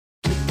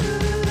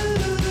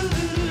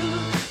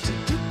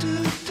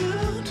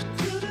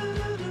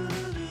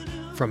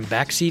From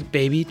backseat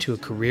baby to a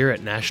career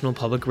at National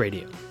Public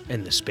Radio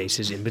and the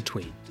spaces in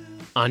between.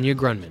 Anya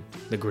Grundmann,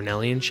 the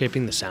Grinnellian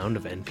shaping the sound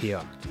of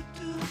NPR.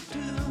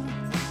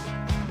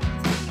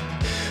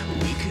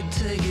 We could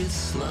take it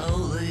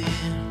slowly,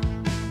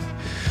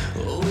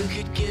 or we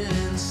could get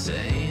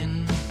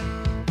insane.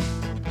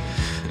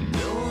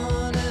 No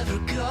one ever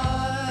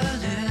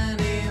got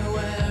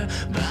anywhere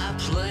by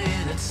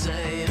playing it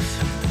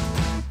safe.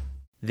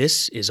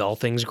 This is All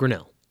Things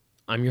Grinnell.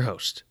 I'm your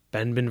host,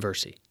 Ben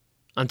Benversi.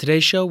 On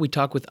today's show, we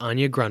talk with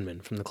Anya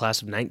Grundmann from the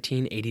class of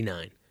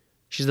 1989.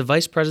 She's the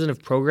Vice President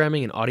of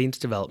Programming and Audience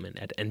Development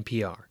at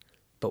NPR.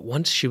 But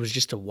once she was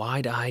just a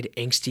wide-eyed,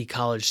 angsty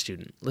college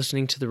student,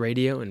 listening to the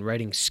radio and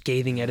writing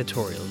scathing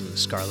editorials in the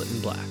Scarlet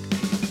and Black.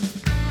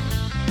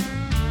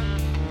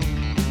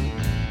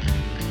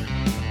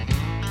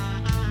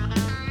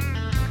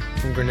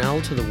 From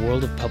Grinnell to the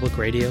world of public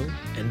radio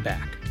and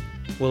back.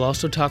 We'll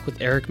also talk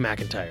with Eric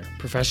McIntyre,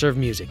 professor of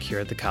music here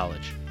at the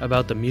college,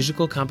 about the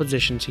musical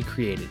compositions he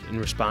created in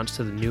response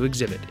to the new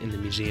exhibit in the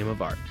Museum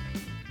of Art.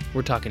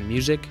 We're talking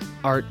music,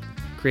 art,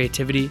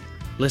 creativity,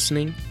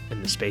 listening,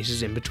 and the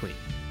spaces in between.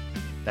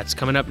 That's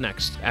coming up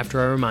next, after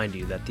I remind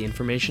you that the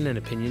information and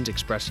opinions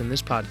expressed in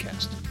this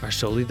podcast are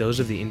solely those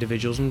of the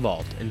individuals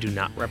involved and do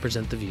not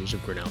represent the views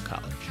of Grinnell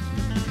College.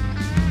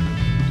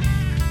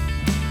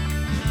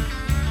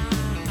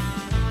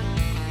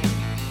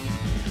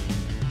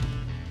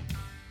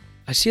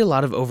 I see a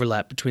lot of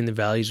overlap between the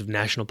values of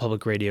National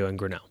Public Radio and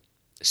Grinnell,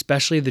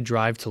 especially the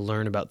drive to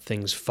learn about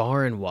things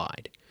far and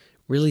wide.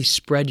 Really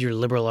spread your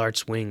liberal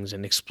arts wings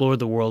and explore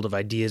the world of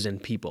ideas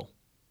and people.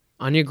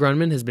 Anya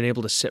Grundmann has been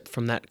able to sip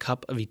from that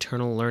cup of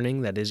eternal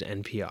learning that is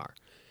NPR,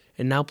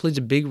 and now plays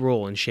a big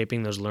role in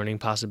shaping those learning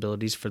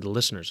possibilities for the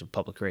listeners of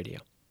public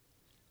radio.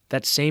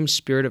 That same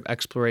spirit of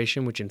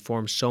exploration which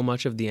informs so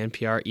much of the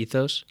NPR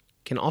ethos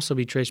can also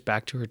be traced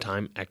back to her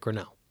time at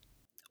Grinnell.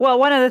 Well,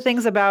 one of the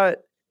things about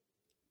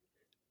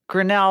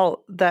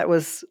Grinnell that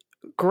was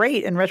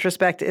great in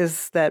retrospect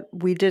is that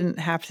we didn't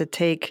have to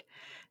take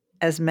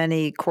as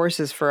many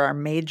courses for our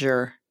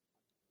major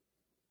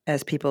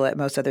as people at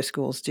most other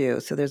schools do.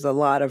 So there's a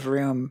lot of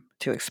room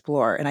to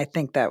explore. And I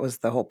think that was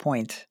the whole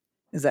point,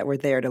 is that we're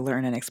there to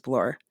learn and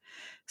explore.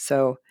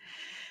 So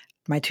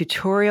my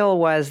tutorial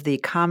was the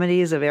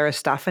comedies of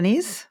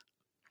Aristophanes.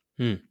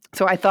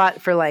 So I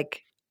thought for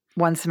like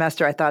one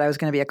semester, I thought I was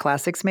going to be a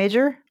classics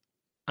major.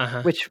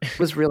 Which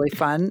was really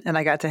fun. And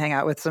I got to hang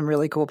out with some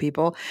really cool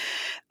people.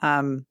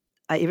 I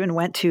even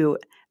went to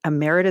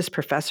emeritus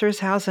professor's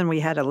house and we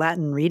had a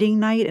Latin reading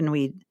night and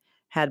we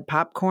had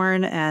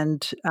popcorn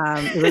and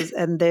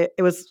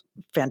it was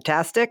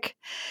fantastic.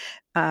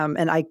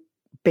 And I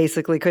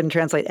basically couldn't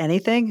translate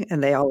anything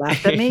and they all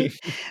laughed at me.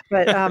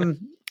 But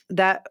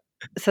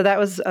that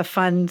was a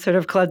fun sort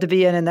of club to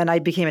be in. And then I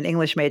became an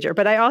English major.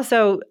 But I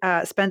also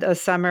spent a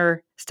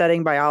summer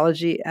studying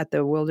biology at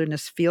the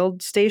Wilderness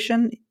Field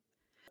Station.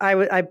 I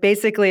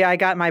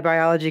got my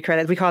biology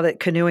credit. We called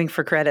it canoeing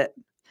for credit,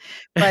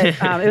 but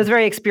it was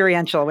very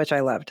experiential, which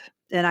I loved.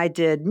 And I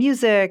did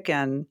music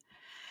and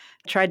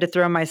tried to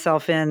throw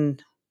myself in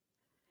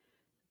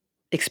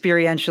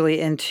experientially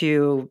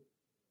into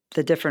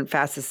the different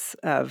facets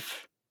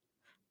of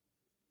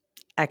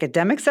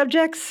academic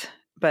subjects,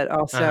 but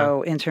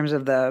also in terms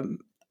of the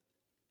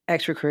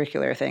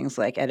extracurricular things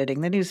like editing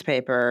the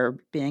newspaper,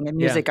 being in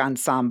music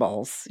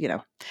ensembles,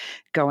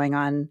 going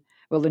on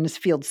Wilderness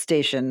Field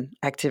Station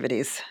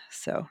activities.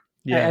 So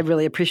I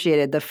really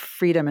appreciated the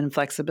freedom and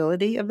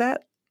flexibility of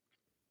that.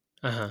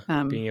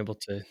 Being able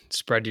to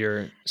spread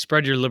your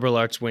liberal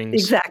arts wings.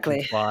 Exactly.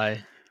 And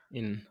fly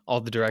in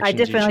all the directions. I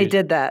definitely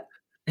did that.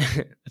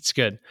 That's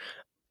good.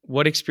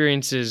 What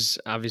experiences,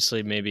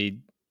 obviously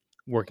maybe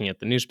working at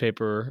the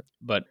newspaper,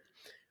 but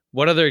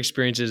what other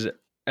experiences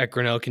at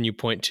Grinnell can you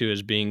point to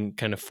as being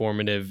kind of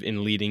formative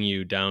in leading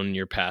you down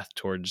your path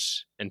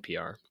towards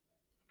NPR?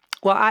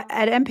 Well,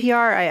 at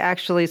NPR, I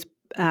actually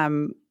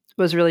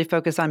was really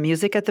focused on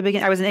music at the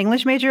beginning. I was an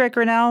English major at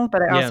Grinnell,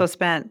 but I also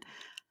spent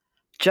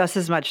just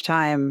as much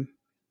time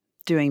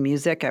doing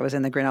music. I was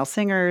in the Grinnell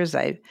Singers.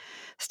 I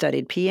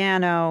studied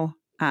piano.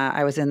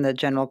 I was in the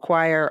general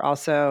choir.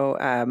 Also,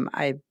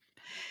 I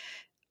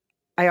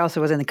also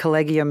was in the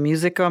Collegium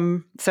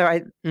Musicum. So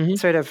I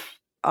sort of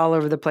all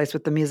over the place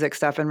with the music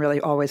stuff and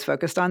really always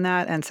focused on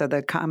that. And so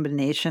the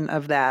combination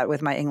of that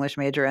with my English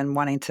major and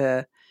wanting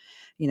to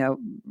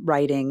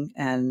writing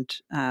and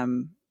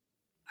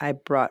I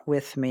brought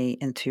with me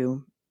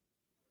into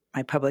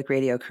my public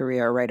radio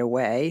career right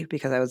away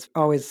because I was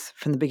always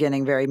from the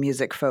beginning very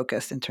music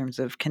focused in terms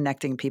of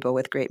connecting people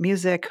with great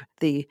music,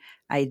 the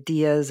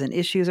ideas and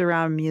issues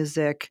around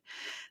music,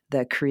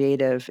 the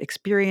creative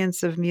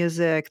experience of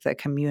music, the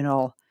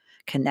communal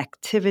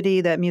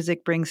connectivity that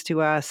music brings to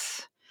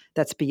us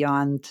that's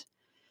beyond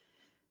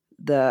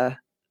the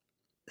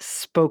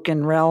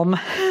spoken realm.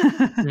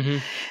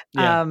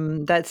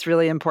 That's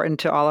really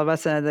important to all of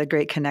us and the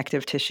great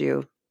connective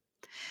tissue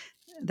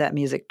that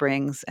music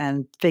brings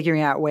and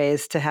figuring out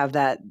ways to have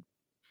that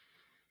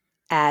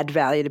add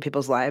value to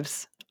people's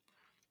lives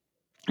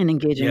and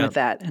engaging with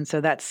that. And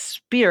so that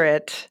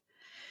spirit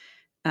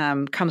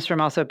comes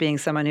from also being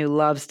someone who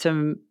loves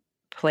to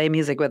play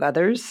music with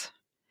others.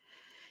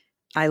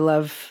 I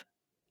love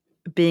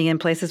being in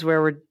places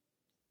where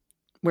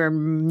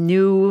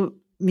new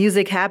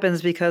music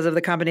happens because of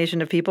the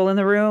combination of people in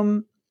the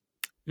room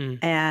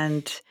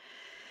and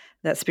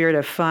that spirit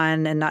of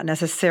fun, and not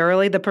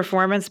necessarily the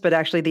performance, but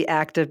actually the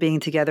act of being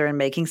together and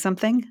making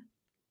something.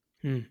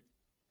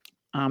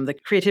 The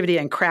creativity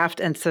and craft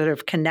and sort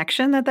of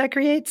connection that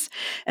creates.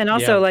 And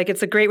also, like,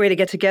 it's a great way to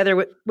get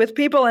together with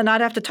people and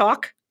not have to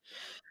talk.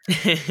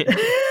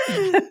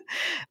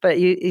 But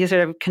you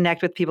sort of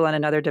connect with people in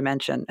another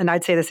dimension. And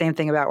I'd say the same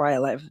thing about why I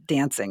love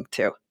dancing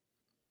too.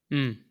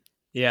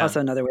 Yeah. Also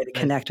another way to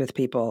connect with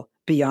people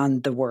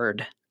beyond the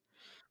word.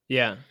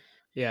 Yeah.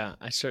 Yeah.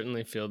 I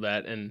certainly feel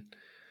that. And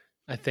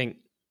I think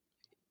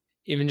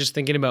even just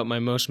thinking about my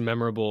most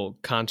memorable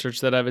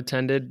concerts that I've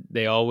attended,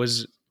 they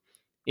always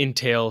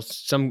entail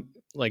some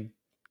like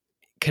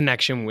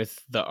connection with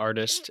the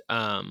artist.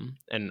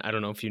 And I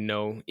don't know if you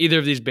know either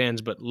of these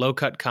bands, but Low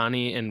Cut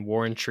Connie and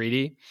War and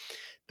Treaty,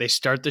 they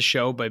start the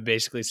show by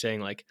basically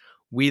saying like,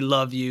 we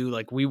love you.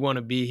 Like, we want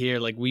to be here.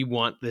 Like, we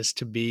want this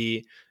to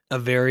be a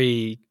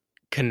very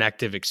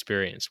connective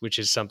experience, which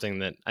is something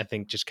that I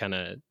think just kind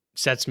of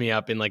sets me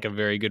up in like a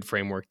very good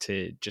framework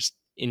to just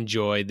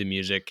enjoy the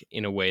music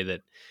in a way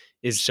that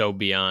is so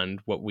beyond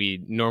what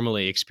we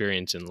normally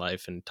experience in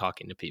life and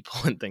talking to people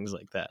and things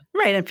like that.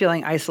 Right. And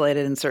feeling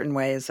isolated in certain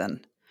ways,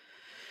 and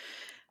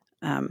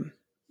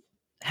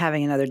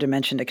having another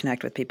dimension to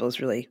connect with people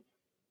is really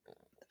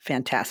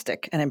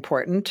fantastic and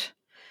important.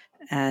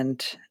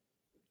 And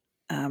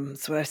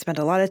it's what I've spent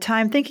a lot of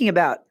time thinking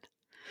about.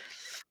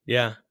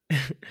 Yeah.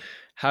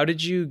 How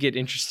did you get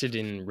interested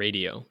in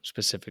radio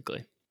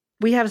specifically?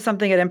 We have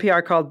something at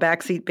NPR called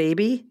Backseat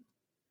Baby,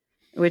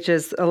 which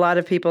is a lot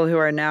of people who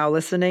are now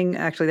listening.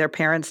 Actually, their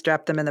parents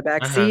strapped them in the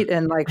back seat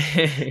and like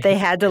they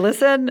had to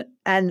listen.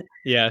 And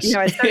yes, you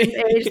know, at a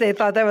certain age, they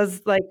thought that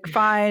was like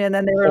fine, and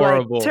then they were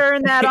horrible. Like,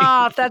 "Turn that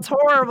off! That's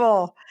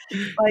horrible!"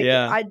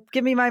 Like,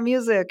 give me my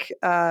music.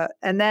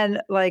 And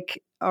then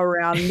like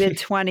around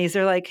mid-20s,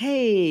 they're like,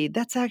 "Hey,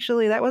 that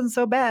wasn't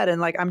so bad."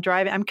 And like,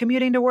 I'm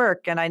commuting to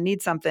work, and I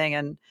need something,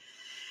 and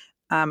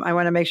I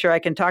want to make sure I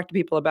can talk to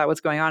people about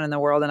what's going on in the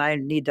world, and I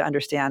need to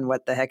understand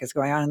what the heck is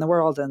going on in the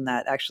world, and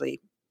that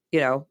actually, you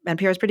know,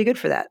 NPR is pretty good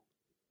for that.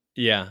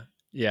 Yeah.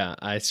 Yeah.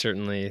 I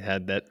certainly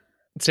had that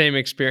same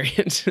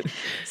experience.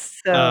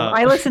 So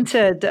I listened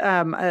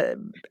to,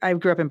 I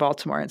grew up in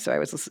Baltimore, and so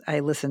I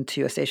listened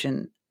to a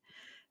station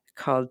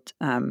called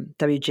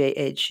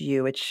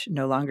WJHU, which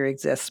no longer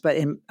exists, but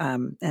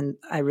and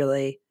I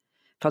really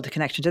felt a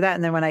connection to that.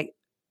 And then when I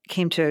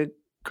came to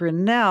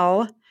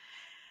Grinnell,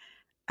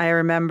 I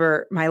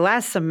remember my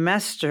last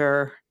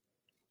semester,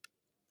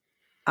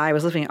 I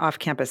was living in an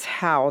off-campus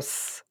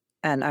house,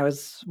 and I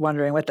was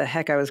wondering what the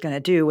heck I was going to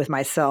do with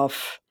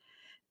myself.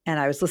 And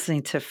I was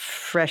listening to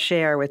Fresh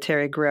Air with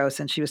Terry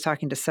Gross, and she was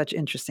talking to such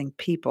interesting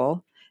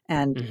people.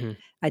 And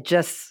I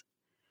just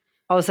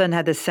all of a sudden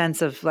had this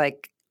sense of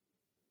like,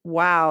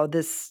 wow,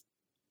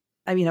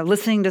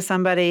 listening to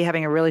somebody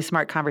having a really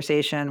smart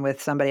conversation with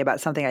somebody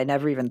about something I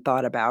never even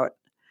thought about.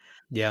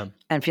 Yeah.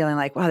 And feeling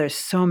like, wow, there's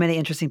so many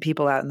interesting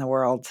people out in the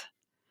world.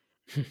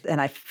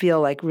 And I feel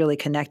like really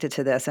connected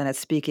to this, and it's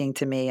speaking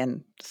to me.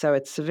 And so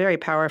it's a very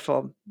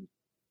powerful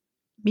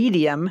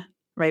medium,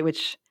 right?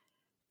 Which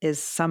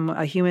is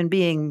a human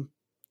being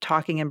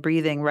talking and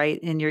breathing right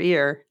in your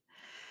ear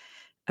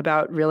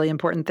about really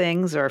important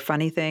things or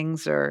funny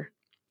things or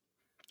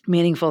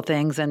meaningful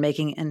things,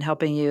 and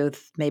helping you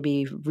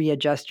maybe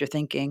readjust your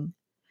thinking.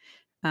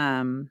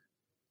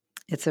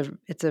 It's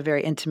a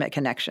very intimate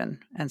connection.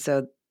 And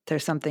so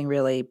there's something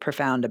really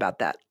profound about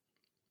that.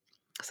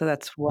 So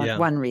that's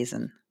one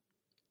reason.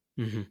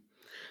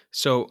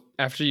 So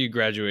after you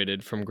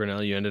graduated from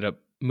Grinnell, you ended up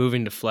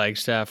moving to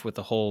Flagstaff with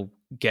a whole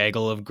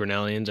gaggle of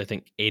Grinnellians, I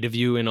think 8 of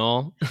you in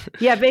all.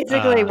 Yeah,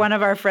 basically one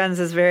of our friends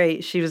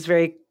she was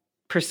very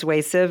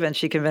persuasive, and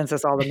she convinced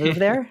us all to move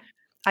there.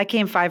 I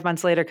came 5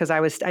 months later because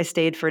I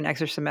stayed for an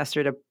extra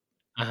semester to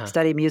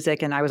study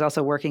music, and I was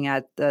also working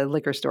at the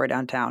liquor store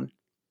downtown.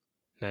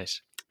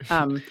 Nice.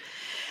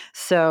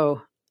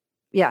 So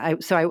yeah,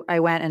 I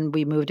went, and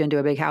we moved into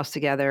a big house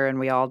together, and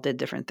we all did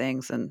different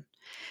things, and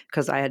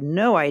because I had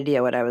no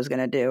idea what I was going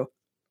to do.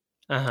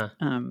 It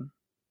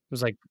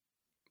was like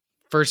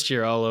first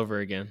year all over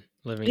again,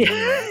 living in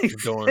the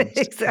dorms.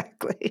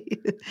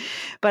 Exactly.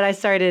 But I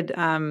started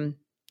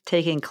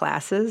taking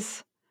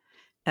classes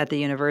at the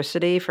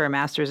university for a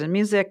master's in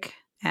music,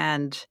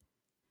 and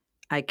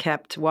I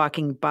kept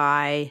walking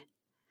by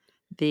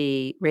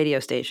the radio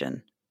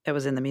station that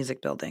was in the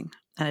music building,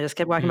 and I just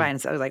kept walking by,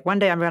 and so I was like, one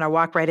day I'm going to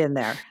walk right in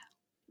there,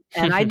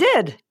 and I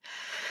did.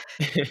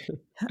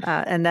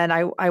 And then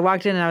I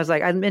walked in, and I was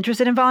like, I'm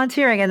interested in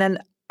volunteering, and then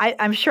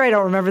I'm sure I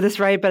don't remember this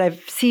right, but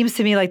it seems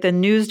to me like the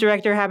news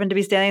director happened to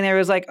be standing there. It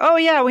was like, oh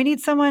yeah, we need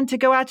someone to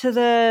go out to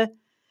the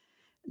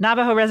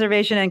Navajo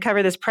reservation and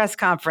cover this press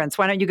conference.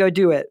 Why don't you go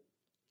do it?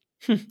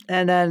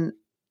 And then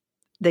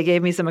they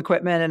gave me some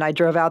equipment, and I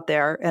drove out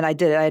there, and I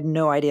did it. I had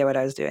no idea what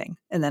I was doing.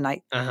 And then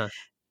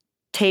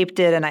taped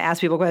it and I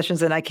asked people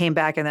questions and I came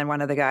back and then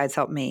one of the guys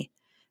helped me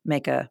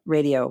make a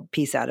radio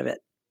piece out of it,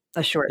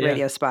 a short Yeah.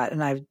 radio spot.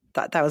 And I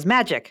thought that was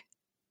magic.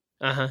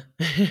 Uh-huh.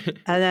 And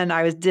then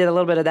I did a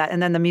little bit of that.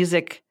 And then the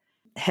music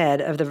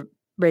head of the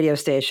radio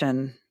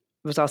station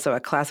was also a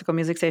classical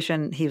music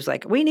station. He was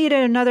like, we need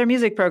another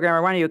music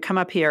programmer. Why don't you come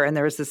up here? And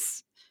there was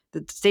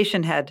the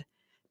station had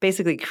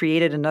basically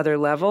created another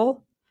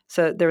level.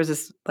 So there was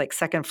this like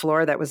second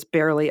floor that was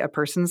barely a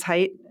person's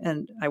height.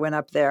 And I went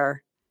up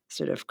there,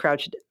 sort of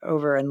crouched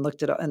over and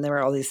looked at, and there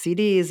were all these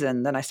CDs.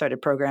 And then I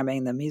started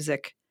programming the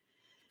music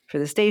for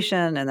the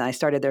station. And I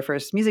started their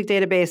first music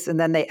database. And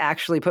then they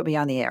actually put me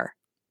on the air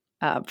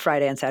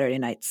Friday and Saturday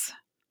nights.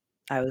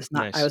 I was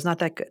not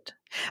that good,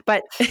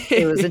 but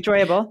it was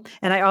enjoyable.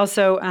 And I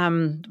also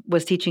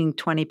was teaching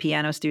 20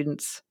 piano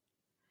students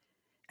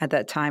at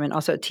that time, and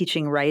also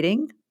teaching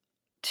writing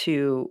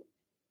to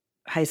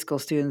high school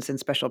students in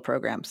special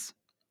programs.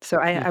 So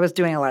I was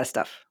doing a lot of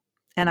stuff,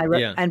 and I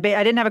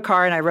didn't have a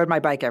car, and I rode my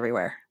bike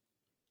everywhere.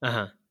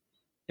 Uh-huh.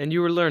 And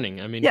you were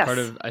learning. I mean,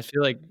 Yes. I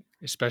feel like,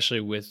 especially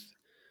with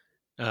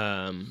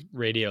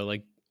radio,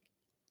 like,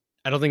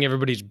 I don't think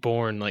everybody's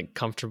born like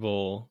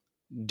comfortable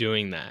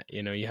doing that.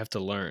 You have to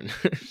learn.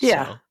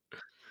 Yeah.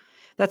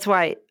 That's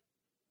why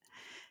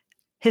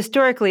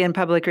historically in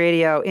public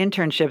radio,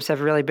 internships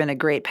have really been a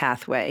great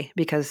pathway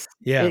because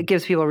it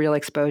gives people real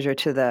exposure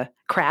to the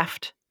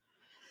craft.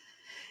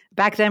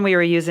 Back then we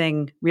were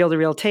using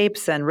reel-to-reel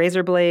tapes and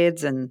razor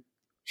blades, and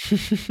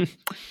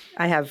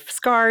I have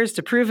scars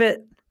to prove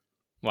it.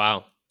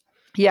 Wow.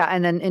 Yeah.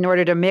 And then in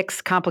order to make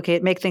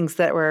things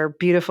that were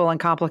beautiful and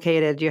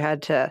complicated, you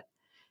had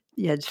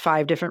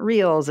 5 different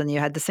reels and you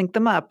had to sync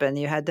them up, and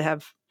you had to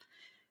have,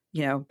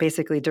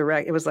 basically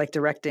it was like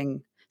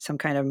directing some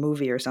kind of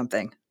movie or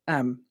something.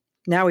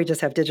 Now we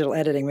just have digital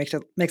editing, makes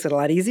it a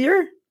lot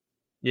easier.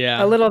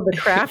 Yeah. A little of the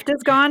craft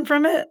is gone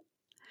from it,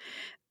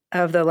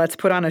 of the let's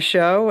put on a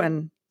show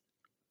and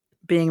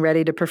being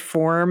ready to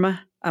perform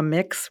a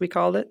mix, we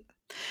called it.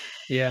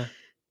 Yeah.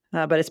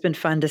 But it's been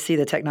fun to see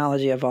the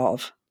technology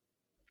evolve.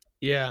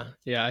 Yeah.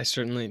 Yeah. I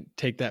certainly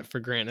take that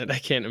for granted. I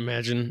can't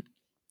imagine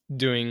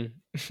doing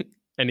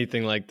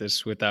anything like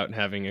this without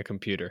having a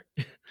computer.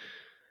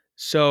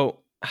 So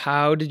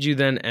how did you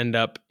then end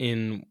up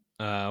in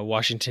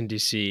Washington,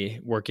 D.C.,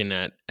 working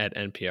at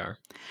NPR?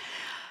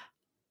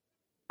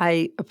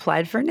 I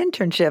applied for an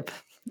internship.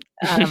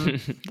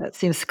 That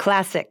seems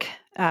classic.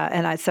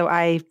 So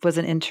I was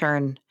an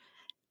intern,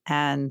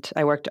 and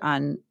I worked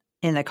in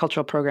the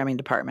cultural programming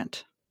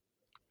department.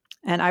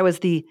 And I was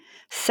the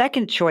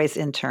second choice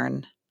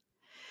intern,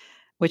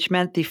 which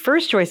meant the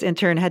first choice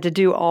intern had to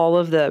do all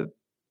of the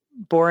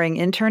boring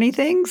interny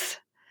things.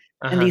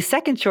 Uh-huh. And the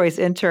second choice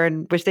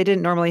intern, which they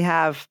didn't normally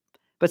have,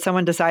 but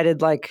someone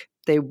decided like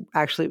they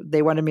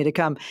wanted me to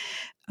come,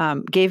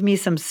 gave me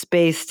some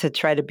space to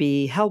try to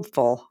be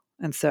helpful.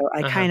 And so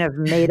I kind of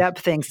made up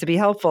things to be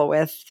helpful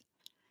with,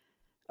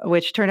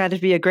 which turned out to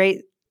be a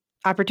great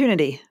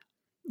opportunity.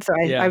 So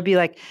I would be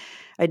like,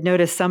 I'd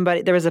notice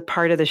there was a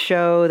part of the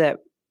show that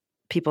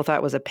people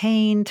thought was a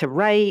pain to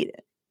write,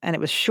 and it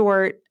was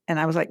short. And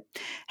I was like,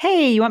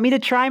 hey, you want me to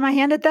try my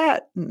hand at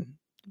that? And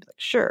I'd be like,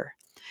 sure.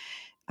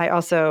 I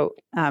also,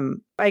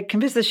 I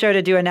convinced the show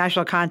to do a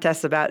national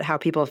contest about how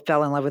people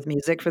fell in love with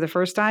music for the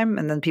first time.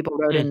 And then people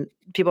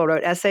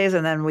wrote essays,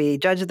 and then we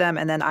judged them.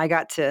 And then I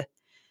got to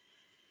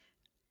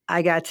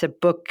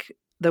book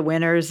the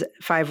winners,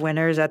 5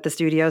 winners at the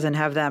studios, and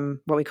have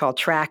them, what we call,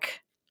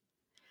 track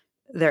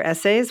their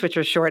essays, which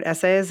are short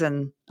essays.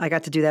 And I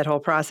got to do that whole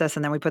process,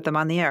 and then we put them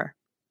on the air.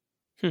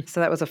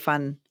 So that was a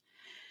fun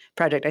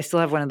project. I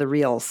still have one of the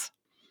reels.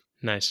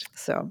 Nice.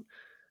 So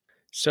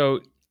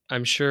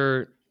I'm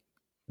sure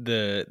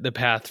the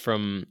path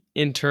from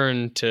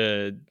intern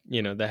to,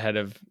 the head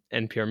of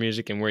NPR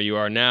Music and where you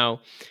are now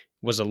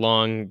was a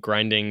long,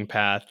 grinding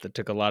path that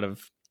took a lot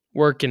of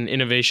work and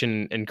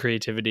innovation and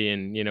creativity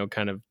and,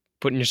 kind of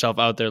putting yourself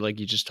out there like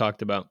you just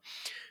talked about.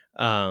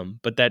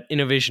 But that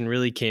innovation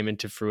really came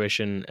into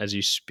fruition as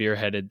you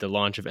spearheaded the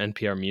launch of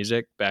NPR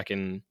Music back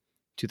in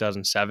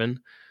 2007.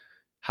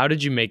 How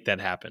did you make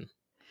that happen?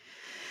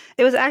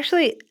 it was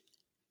actually,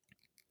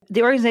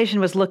 the organization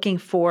was looking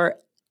for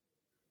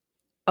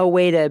a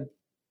way to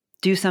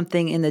do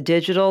something in the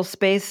digital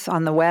space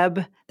on the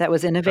web that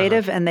was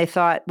innovative. And they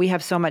thought, we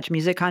have so much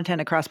music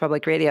content across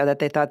public radio, that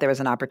they thought there was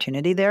an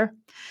opportunity there.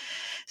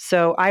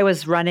 So I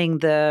was running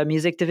the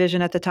music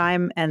division at the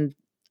time. And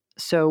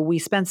so we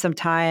spent some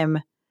time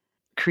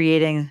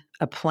creating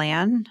a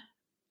plan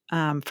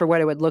for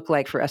what it would look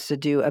like for us to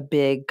do a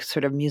big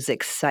sort of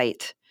music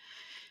site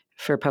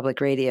for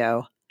public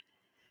radio.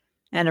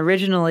 And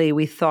originally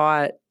we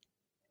thought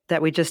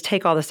that we'd just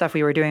take all the stuff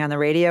we were doing on the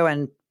radio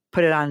and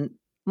put it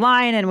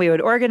online, and we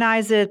would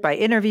organize it by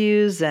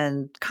interviews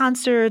and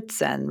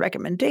concerts and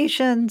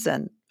recommendations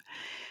and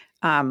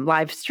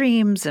live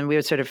streams. And we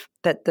would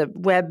that the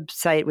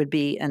website would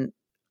be an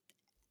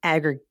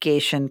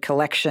aggregation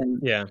collection.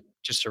 Yeah,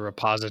 just a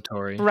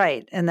repository.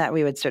 Right. And that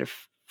we would sort of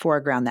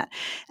foreground that.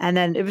 And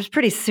then it was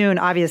pretty soon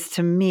obvious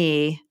to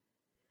me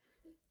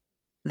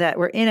that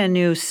we're in a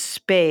new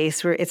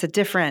space where it's a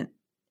different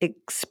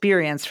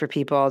experience for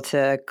people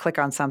to click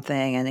on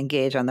something and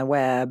engage on the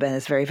web, and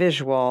it's very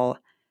visual.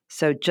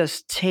 So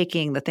just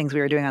taking the things we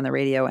were doing on the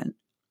radio and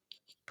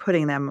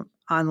putting them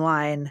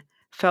online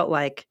felt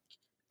like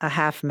a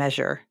half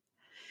measure.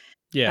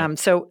 Yeah.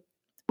 So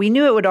we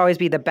knew it would always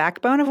be the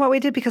backbone of what we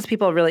did because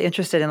people are really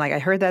interested in, like, I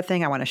heard that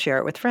thing, I want to share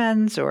it with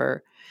friends,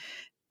 or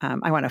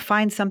I want to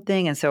find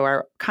something. And so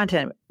our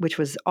content, which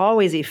was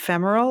always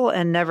ephemeral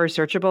and never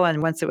searchable,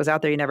 and once it was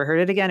out there, you never heard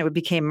it again, it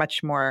became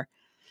much more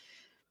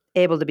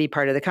able to be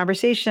part of the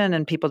conversation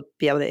and people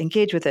be able to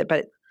engage with it.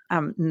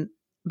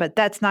 But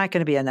that's not going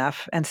to be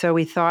enough. And so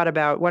we thought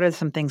about what are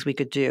some things we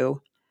could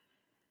do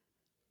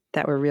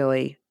that were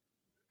really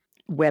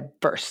web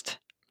first.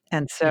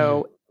 And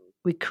so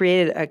we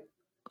created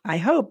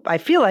I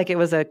feel like it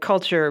was a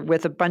culture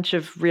with a bunch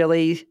of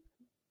really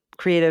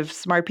creative,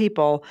 smart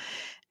people,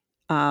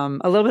 a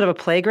little bit of a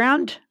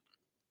playground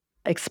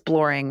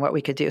exploring what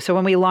we could do. So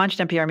when we launched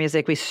NPR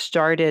Music, we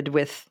started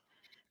with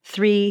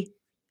 3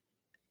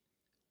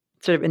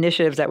 sort of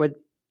initiatives that would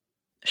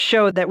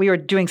show that we were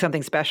doing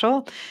something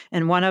special.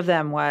 And one of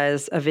them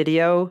was a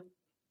video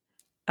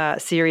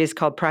series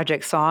called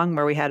Project Song,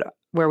 where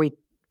we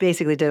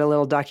basically did a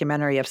little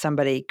documentary of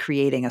somebody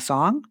creating a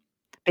song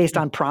based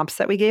on prompts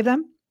that we gave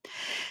them.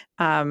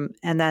 And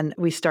then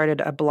we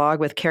started a blog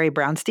with Carrie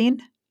Brownstein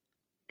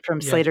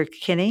from Slater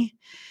Kinney.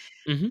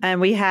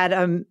 And we had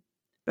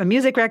a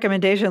music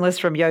recommendation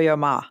list from Yo-Yo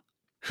Ma.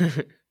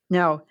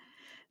 Now,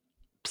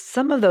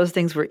 some of those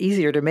things were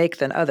easier to make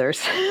than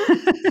others.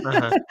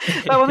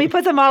 But when we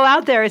put them all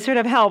out there, it sort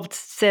of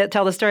helped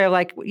tell the story of,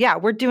 like, yeah,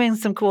 we're doing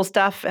some cool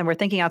stuff and we're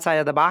thinking outside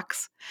of the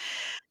box.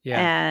 Yeah.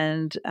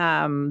 And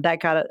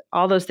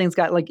all those things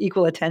got like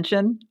equal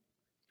attention.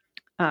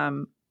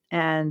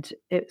 And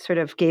it sort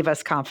of gave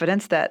us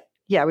confidence that,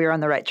 yeah, we were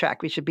on the right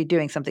track. We should be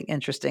doing something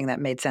interesting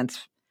that made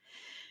sense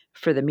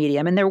for the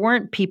medium. And there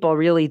weren't people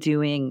really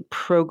doing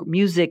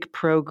music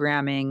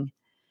programming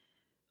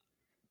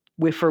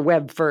for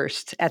web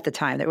first at the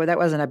time. That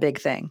wasn't a big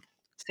thing.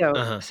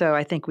 So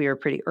I think we were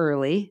pretty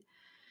early.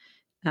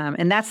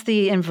 And that's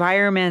the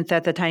environment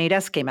that the Tiny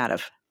Desk came out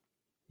of.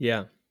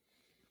 Yeah.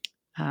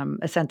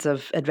 A sense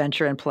of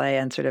adventure and play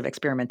and sort of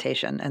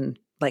experimentation and,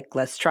 like,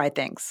 let's try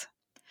things.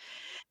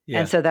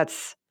 Yeah. And so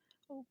that's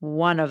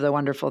one of the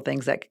wonderful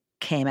things that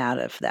came out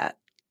of that.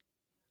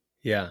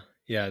 Yeah.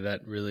 Yeah.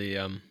 That really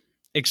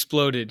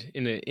exploded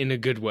in a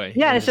good way.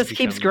 Yeah, and it just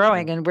keeps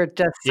growing, and we're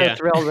just so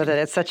thrilled with it.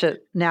 It's such a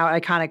now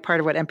iconic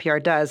part of what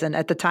NPR does. And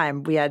at the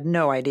time, we had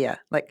no idea.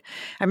 Like,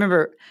 I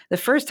remember the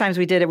first times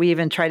we did it, we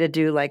even tried to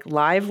do like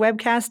live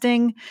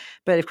webcasting,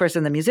 but of course,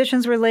 then the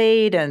musicians were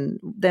late, and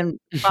then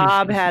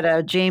Bob had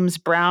a James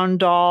Brown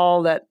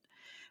doll that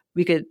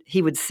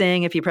he would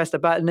sing if you pressed a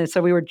button, and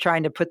so we were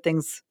trying to put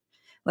things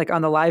like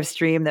on the live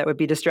stream that would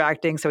be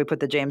distracting. So we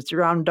put the James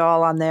Brown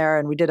doll on there,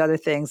 and we did other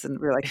things, and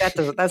we were like,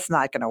 that's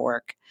not going to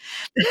work.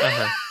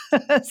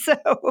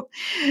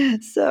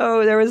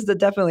 So there was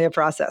definitely a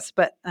process,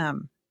 but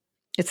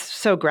it's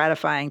so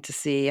gratifying to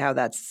see how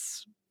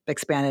that's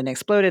expanded and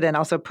exploded, and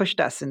also pushed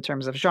us in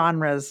terms of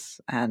genres,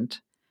 and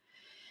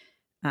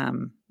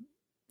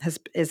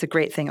is a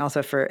great thing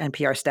also for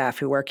NPR staff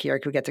who work here,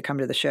 who get to come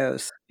to the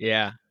shows.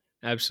 Yeah.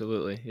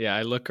 Absolutely. Yeah.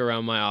 I look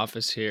around my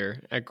office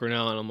here at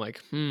Grinnell and I'm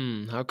like,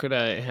 how could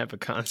I have a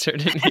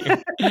concert in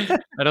here?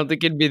 I don't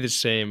think it'd be the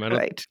same.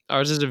 Right.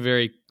 Ours is a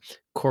very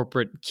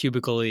corporate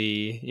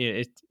cubicle-y,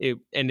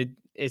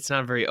 it's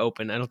not very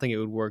open. I don't think it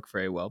would work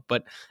very well.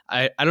 But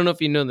I don't know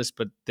if you know this,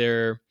 but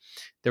there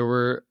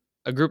were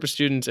a group of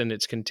students, and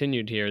it's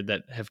continued here,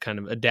 that have kind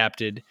of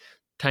adapted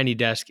Tiny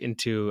Desk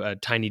into a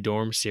Tiny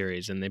Dorm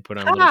series, and they put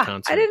on little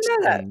concerts. I didn't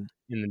know that.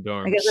 In the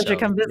dorm. I guess I should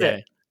come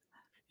visit.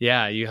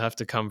 Yeah, you have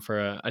to come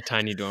for a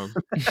tiny dorm.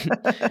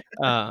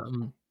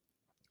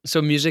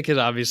 So music has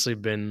obviously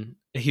been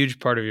a huge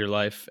part of your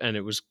life, and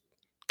it was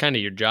kind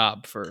of your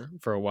job for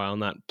a while,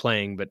 not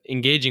playing, but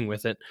engaging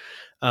with it.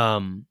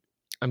 I'm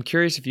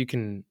curious if you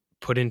can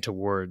put into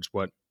words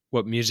what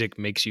music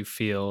makes you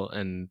feel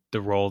and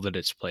the role that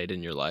it's played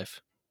in your life.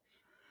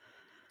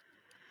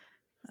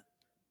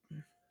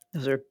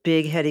 Those are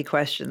big, heady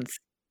questions.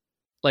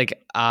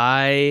 Like,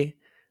 I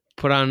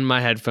put on my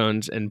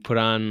headphones and put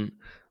on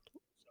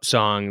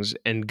songs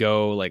and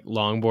go like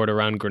longboard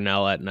around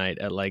Grinnell at night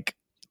at like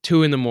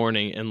 2 a.m,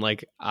 and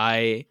like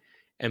I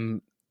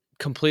am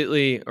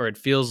completely, or it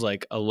feels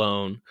like,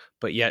 alone,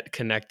 but yet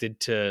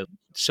connected to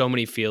so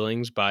many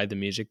feelings by the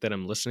music that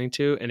I'm listening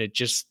to. And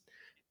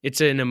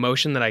it's an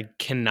emotion that I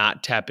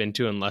cannot tap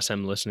into unless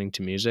I'm listening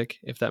to music,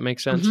 if that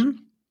makes sense. Mm-hmm.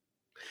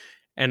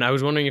 And I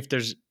was wondering if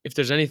there's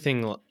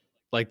anything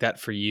like that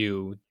for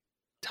you,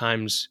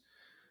 times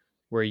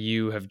where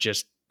you have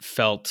just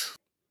felt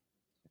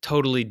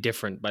totally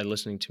different by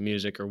listening to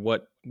music, or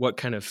what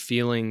kind of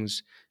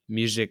feelings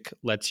music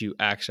lets you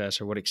access,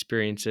 or what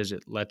experiences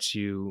it lets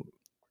you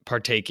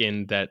partake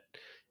in that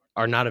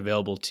are not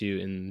available to you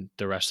in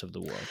the rest of the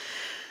world.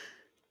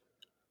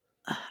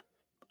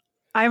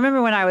 I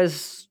remember when I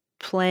was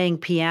playing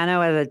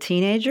piano as a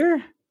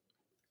teenager,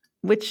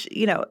 which,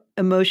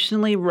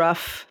 emotionally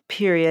rough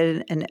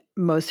period in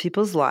most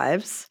people's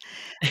lives.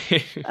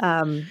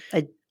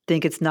 I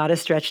think it's not a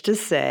stretch to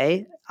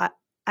say.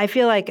 I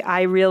feel like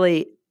I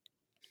really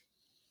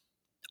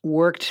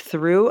worked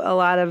through a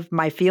lot of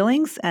my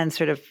feelings and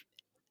sort of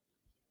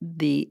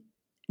the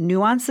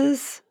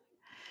nuances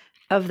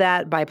of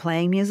that by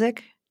playing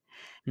music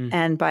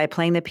and by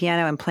playing the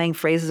piano and playing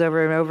phrases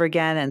over and over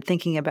again and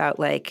thinking about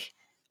like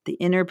the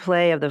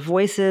interplay of the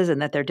voices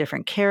and that they're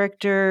different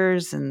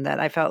characters, and that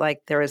I felt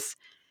like there was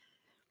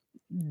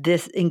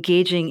this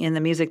engaging in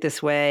the music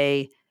this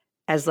way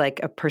as like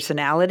a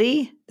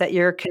personality that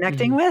you're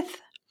connecting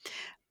with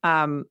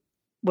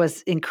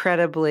was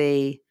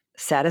incredibly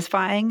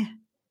satisfying.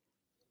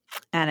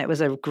 And it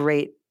was a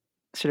great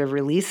sort of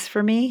release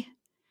for me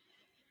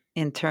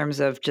in terms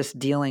of just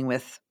dealing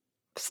with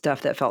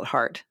stuff that felt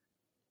hard.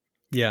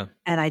 Yeah.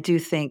 And I do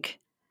think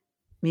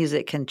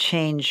music can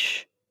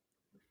change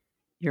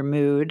your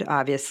mood,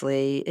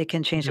 obviously. It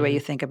can change the way you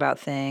think about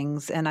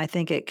things. And I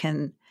think it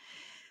can,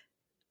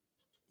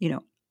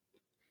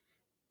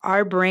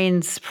 our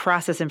brains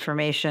process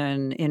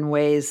information in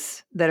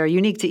ways that are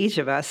unique to each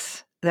of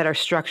us, that are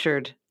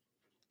structured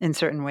in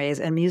certain ways.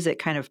 And music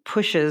kind of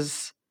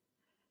pushes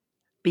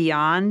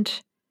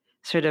beyond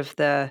sort of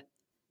the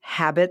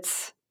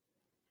habits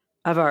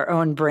of our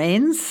own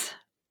brains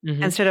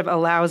and sort of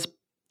allows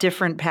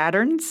different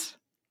patterns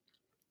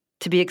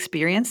to be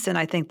experienced. And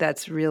I think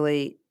that's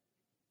really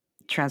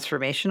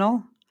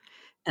transformational,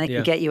 and it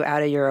can get you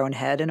out of your own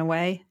head in a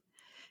way.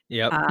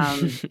 Yep.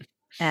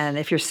 And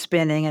if you're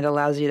spinning, it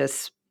allows you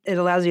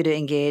to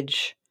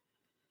engage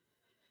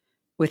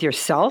with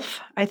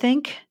yourself, I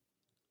think,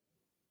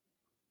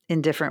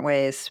 in different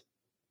ways.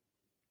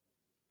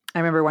 I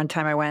remember one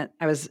time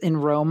I was in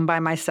Rome by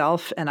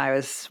myself, and I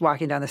was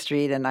walking down the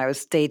street, and I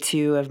was day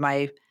 2 of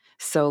my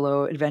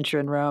solo adventure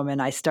in Rome.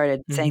 And I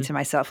started saying to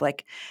myself,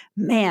 like,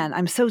 man,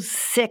 I'm so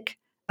sick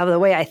of the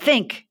way I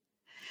think.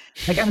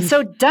 Like, I'm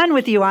so done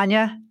with you,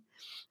 Anya.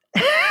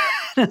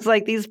 It's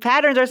like, these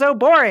patterns are so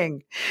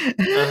boring.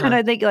 And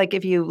I think like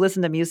if you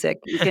listen to music,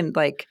 you can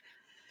like,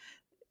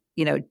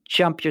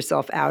 jump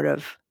yourself out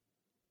of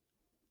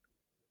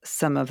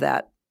some of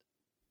that,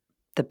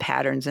 the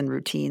patterns and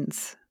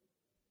routines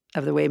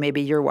of the way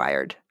maybe you're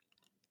wired.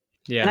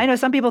 Yeah. And I know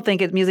some people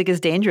think music is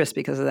dangerous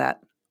because of that.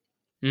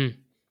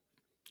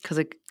 Because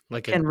it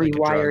can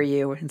rewire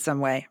you in some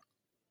way.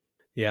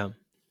 Yeah.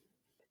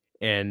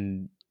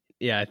 And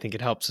yeah, I think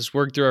it helps us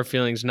work through our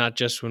feelings, not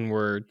just when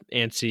we're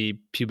antsy,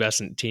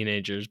 pubescent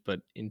teenagers,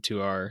 but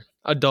into our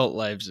adult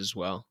lives as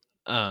well.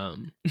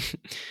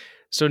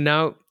 So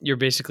now you're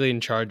basically in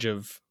charge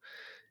of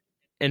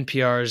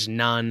NPR's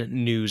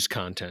non-news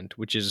content,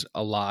 which is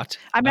a lot.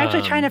 I'm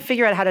actually trying to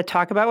figure out how to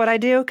talk about what I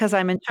do, because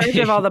I'm in charge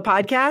of all the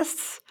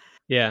podcasts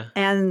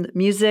and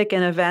music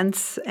and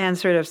events and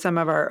sort of some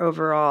of our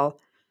overall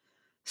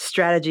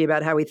strategy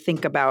about how we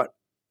think about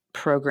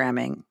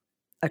programming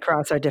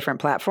across our different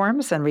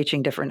platforms and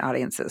reaching different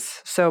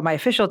audiences. So my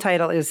official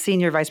title is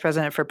Senior Vice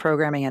President for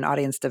Programming and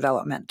Audience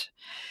Development.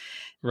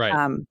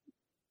 Right.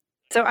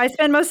 So I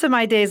spend most of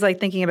my days like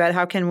thinking about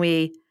how can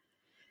we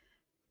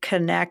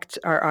connect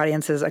our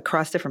audiences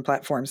across different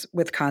platforms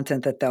with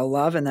content that they'll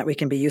love and that we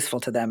can be useful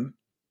to them.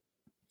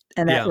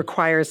 And that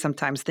requires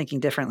sometimes thinking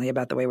differently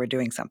about the way we're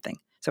doing something.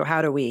 So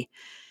how do we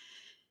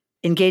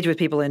engage with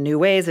people in new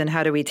ways, and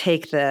how do we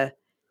take the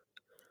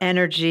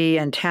energy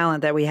and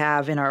talent that we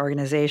have in our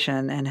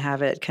organization and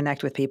have it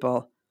connect with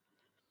people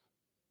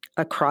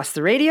across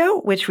the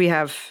radio, which we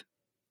have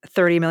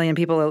 30 million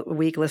people a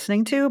week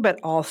listening to, but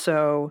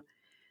also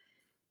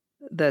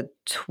the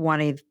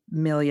 20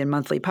 million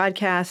monthly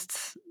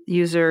podcasts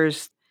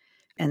users.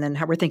 And then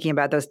how we're thinking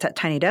about those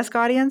Tiny Desk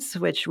audience,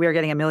 which we are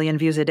getting 1 million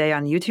views a day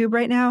on YouTube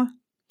right now.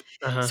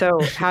 So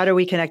how do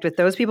we connect with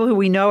those people who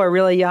we know are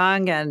really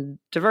young and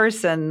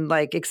diverse and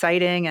like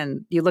exciting?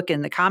 And you look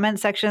in the comment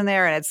section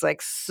there and it's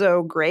like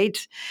so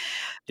great.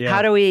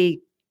 How do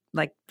we,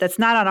 like, that's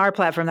not on our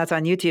platform, that's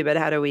on YouTube, but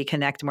how do we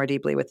connect more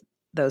deeply with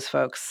those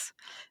folks?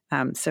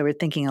 So we're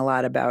thinking a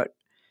lot about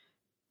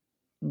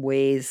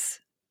ways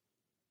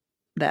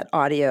that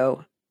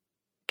audio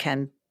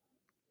can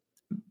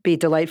be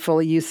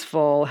delightful,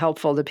 useful,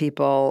 helpful to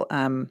people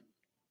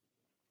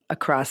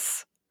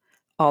across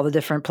all the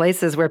different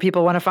places where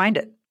people want to find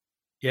it.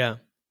 Yeah.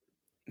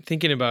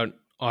 Thinking about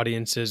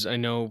audiences, I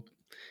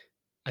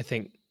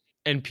think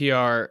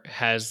NPR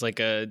has like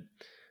a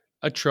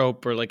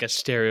trope or like a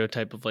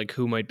stereotype of like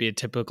who might be a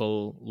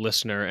typical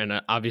listener. And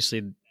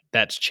obviously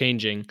that's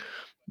changing.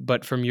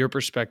 But from your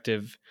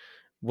perspective,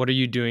 what are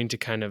you doing to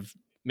kind of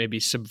maybe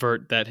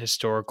subvert that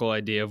historical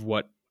idea of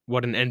what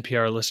an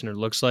NPR listener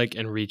looks like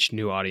and reach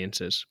new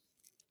audiences?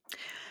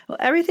 Well,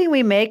 everything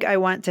we make, I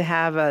want to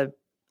have a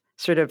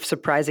sort of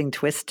surprising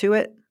twist to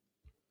it.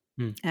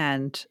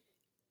 And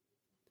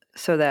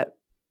so that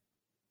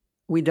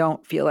we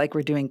don't feel like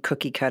we're doing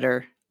cookie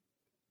cutter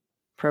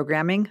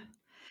programming.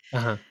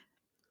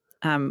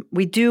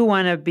 We do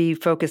want to be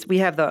focused. We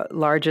have the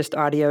largest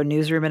audio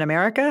newsroom in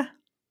America.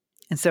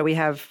 And so we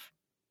have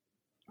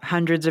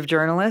hundreds of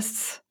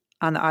journalists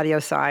on the audio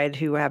side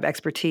who have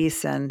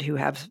expertise and who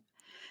have,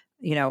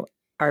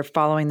 are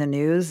following the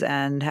news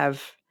and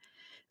have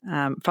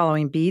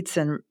following beats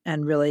and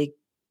really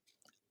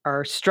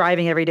are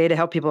striving every day to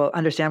help people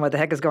understand what the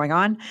heck is going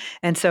on.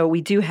 And so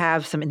we do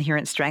have some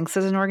inherent strengths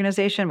as an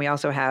organization. We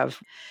also have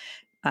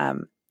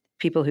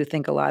people who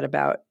think a lot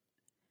about,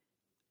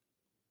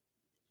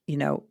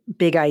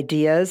 big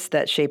ideas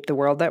that shape the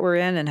world that we're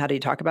in, and how do you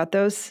talk about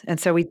those? And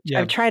so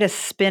I try to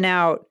spin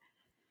out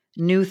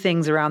new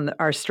things around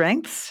our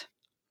strengths,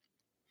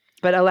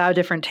 but allow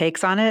different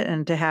takes on it,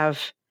 and to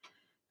have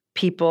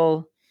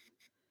people,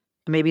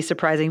 maybe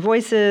surprising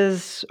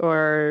voices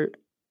or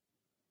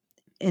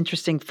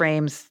interesting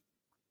frames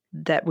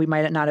that we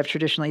might not have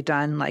traditionally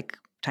done, like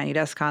Tiny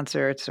Desk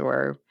concerts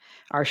or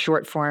our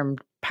short form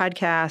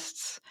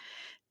podcasts.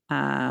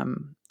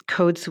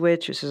 Code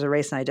Switch, which is a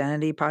race and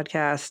identity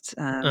podcast,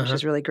 which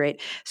is really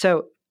great.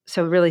 So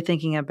really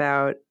thinking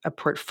about a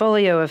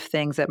portfolio of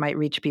things that might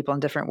reach people in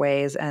different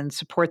ways and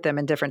support them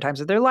in different times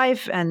of their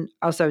life, and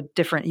also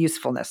different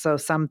usefulness. So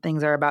some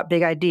things are about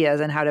big ideas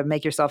and how to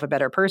make yourself a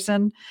better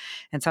person.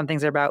 And some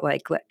things are about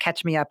like,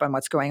 catch me up on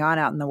what's going on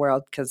out in the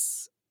world,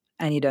 because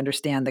I need to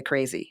understand the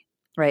crazy.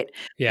 Right.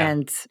 Yeah.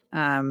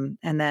 And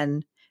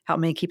then help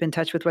me keep in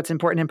touch with what's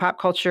important in pop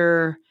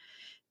culture.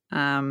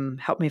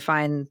 Help me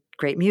find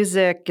great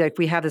music. Like,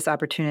 we have this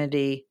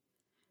opportunity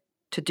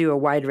to do a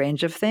wide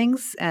range of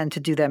things, and to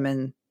do them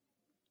in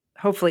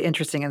hopefully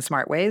interesting and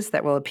smart ways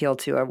that will appeal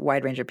to a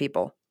wide range of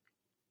people.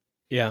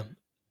 Yeah.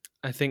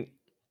 I think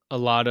a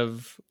lot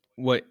of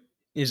what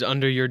is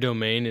under your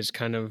domain is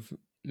kind of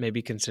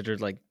maybe considered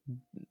like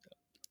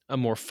a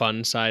more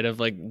fun side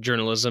of like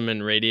journalism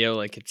and radio.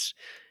 Like,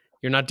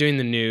 you're not doing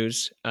the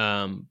news,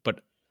 but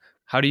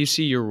how do you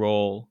see your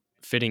role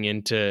fitting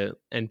into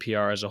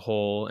NPR as a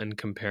whole and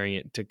comparing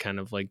it to kind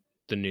of like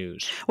the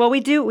news? Well, we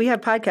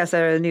have podcasts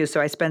that are the news.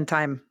 So I spend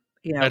time,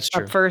 That's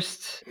true. Up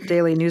First,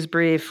 Daily News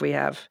Brief. We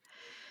have,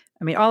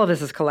 all of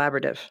this is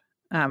collaborative.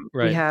 Right.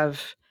 We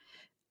have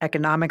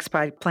economics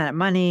by Planet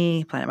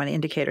Money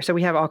Indicator. So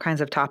we have all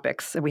kinds of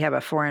topics, and we have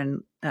a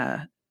foreign,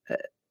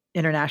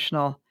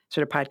 international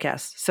sort of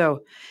podcast. So,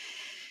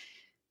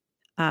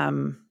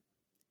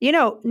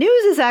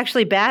 news is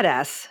actually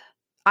badass.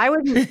 I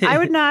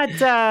would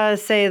not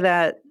say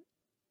that,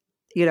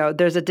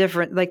 there's a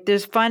different, like,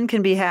 there's fun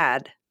can be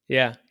had.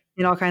 Yeah.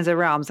 In all kinds of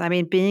realms. I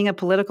mean, being a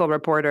political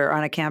reporter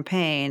on a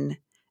campaign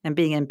and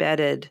being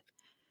embedded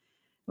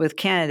with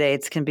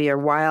candidates can be a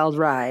wild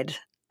ride.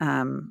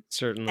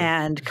 Certainly.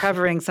 And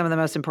covering some of the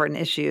most important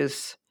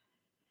issues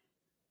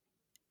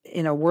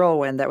in a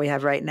whirlwind that we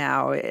have right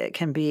now, it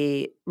can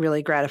be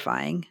really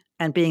gratifying.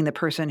 And being the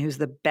person who's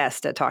the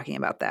best at talking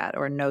about that,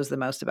 or knows the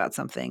most about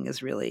something,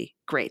 is really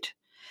great.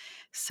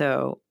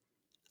 So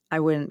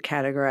I wouldn't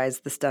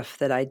categorize the stuff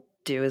that I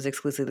do as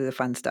exclusively the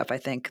fun stuff. I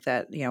think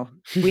that,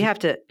 we have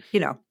to,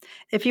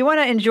 if you want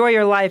to enjoy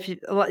your life, you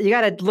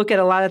got to look at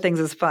a lot of things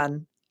as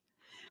fun.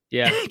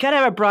 Yeah. You got to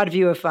have a broad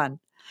view of fun.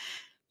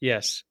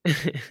 Yes.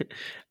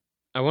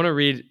 I want to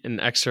read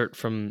an excerpt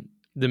from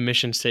the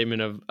mission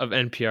statement of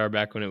NPR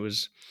back when it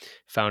was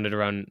founded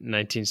around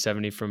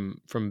 1970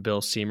 from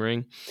Bill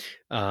Siemering,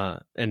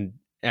 and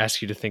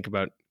ask you to think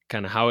about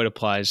kind of how it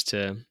applies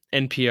to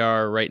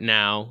NPR right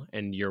now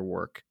and your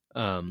work.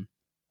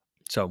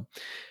 So,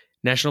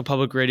 National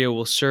Public Radio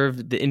will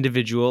serve the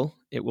individual.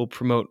 It will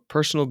promote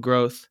personal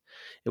growth.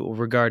 It will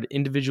regard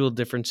individual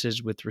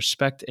differences with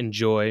respect and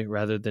joy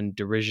rather than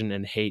derision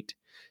and hate.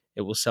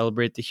 It will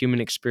celebrate the human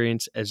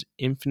experience as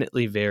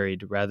infinitely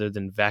varied rather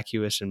than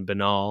vacuous and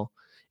banal.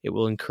 It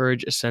will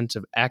encourage a sense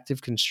of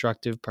active,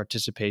 constructive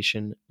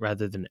participation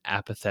rather than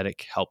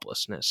apathetic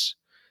helplessness.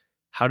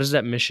 How does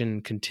that mission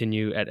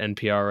continue at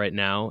NPR right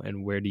now,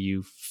 and where do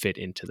you fit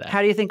into that?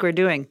 How do you think we're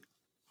doing?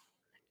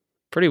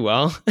 Pretty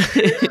well.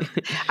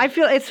 I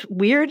feel it's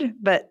weird,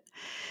 but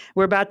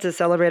we're about to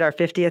celebrate our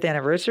 50th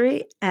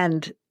anniversary,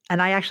 and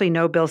I actually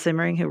know Bill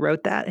Siemering, who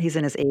wrote that. He's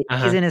in his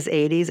 80s. He's in his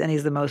 80s, and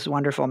he's the most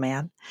wonderful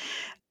man.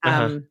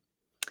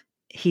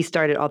 He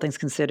started All Things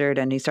Considered,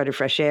 and he started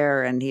Fresh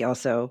Air, and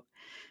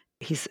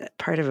he's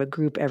part of a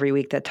group every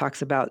week that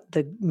talks about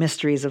the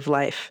mysteries of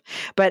life.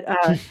 But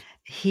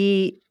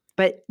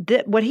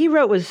what he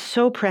wrote was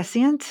so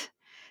prescient.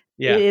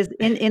 Yeah. It is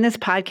in this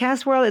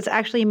podcast world, it's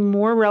actually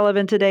more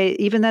relevant today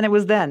even than it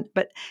was then.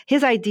 But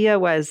his idea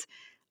was,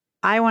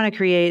 I want to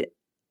create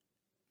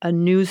a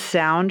new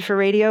sound for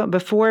radio.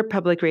 Before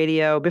public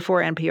radio,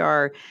 before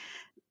NPR,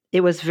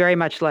 it was very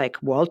much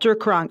like Walter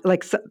Cronkite,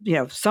 like,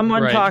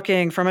 someone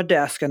talking from a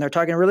desk, and they're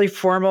talking a really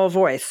formal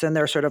voice, and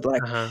they're sort of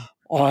like,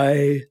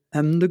 I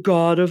am the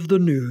god of the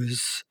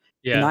news,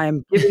 and I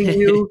am giving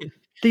you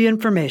the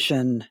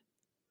information.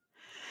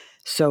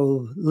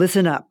 So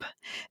listen up.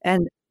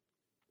 And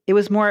it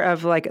was more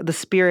of like the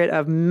spirit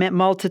of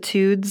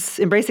multitudes,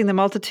 embracing the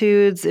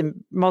multitudes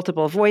and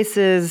multiple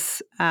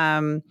voices,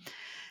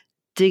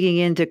 digging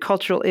into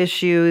cultural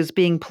issues,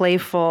 being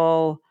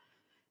playful.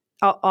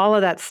 All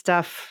of that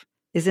stuff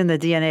is in the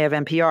DNA of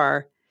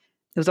NPR.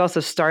 It was also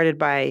started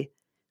by,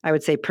 I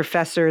would say,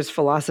 professors,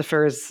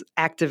 philosophers,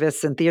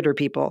 activists, and theater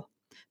people.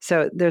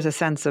 So there's a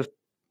sense of,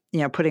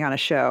 putting on a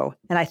show.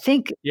 And I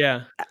think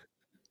Yeah.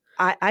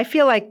 I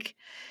feel like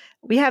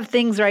we have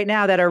things right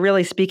now that are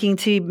really speaking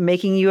to you,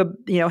 making you,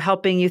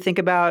 helping you think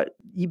about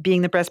you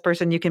being the best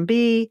person you can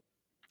be,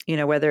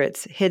 whether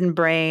it's Hidden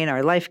Brain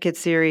or Life Kit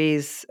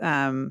series,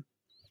 How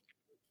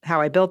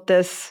I Built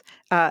This.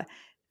 And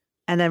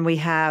then we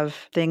have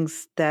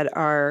things that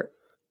are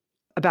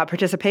about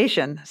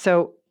participation.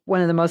 So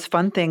one of the most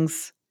fun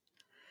things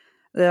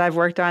that I've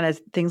worked on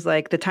is things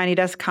like the Tiny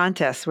Desk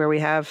contest, where we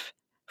have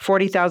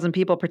 40,000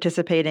 people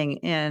participating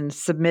in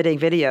submitting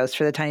videos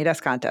for the Tiny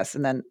Desk contest.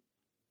 And then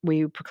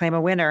we proclaim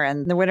a winner,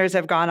 and the winners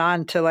have gone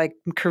on to like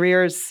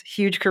careers,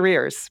 huge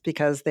careers,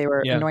 because they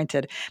were Yeah.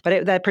 anointed.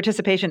 But that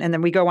participation, and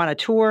then we go on a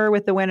tour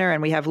with the winner,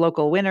 and we have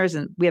local winners,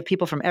 and we have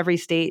people from every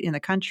state in the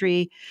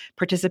country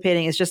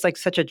participating. It's just like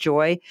such a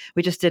joy.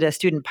 We just did a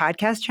student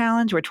podcast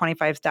challenge where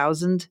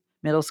 25,000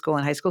 middle school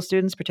and high school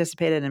students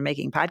participated in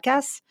making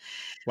podcasts.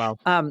 Wow.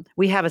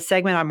 We have a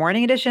segment on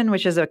Morning Edition,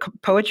 which is a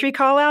poetry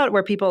call out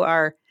where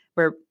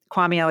where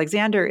Kwame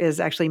Alexander is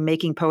actually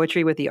making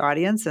poetry with the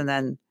audience, and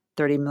then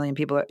 30 million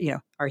people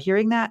are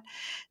hearing that.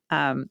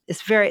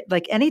 It's very,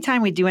 like,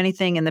 anytime we do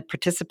anything in the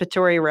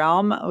participatory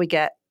realm, we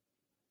get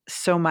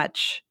so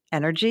much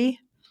energy,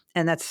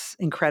 and that's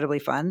incredibly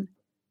fun.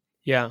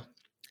 Yeah.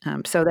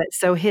 So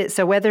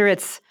whether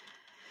it's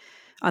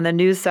on the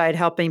news side,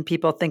 helping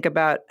people think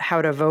about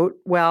how to vote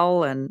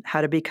well and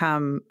how to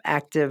become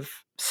active,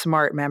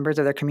 smart members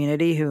of their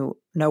community who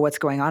know what's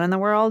going on in the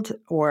world,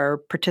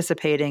 or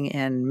participating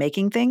in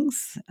making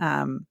things,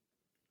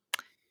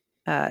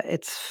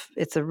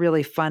 it's a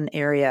really fun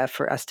area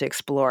for us to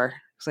explore,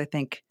 because I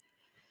think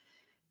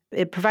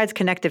it provides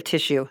connective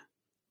tissue.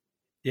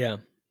 Yeah.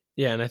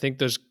 Yeah. And I think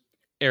those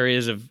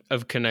areas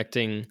of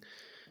connecting,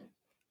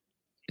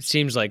 it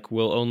seems like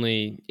will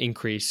only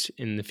increase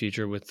in the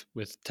future with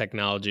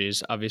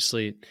technologies.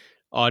 Obviously,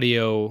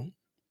 audio,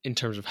 in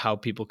terms of how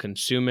people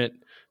consume it,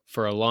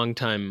 for a long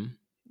time,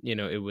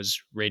 it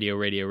was radio,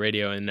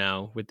 and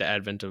now with the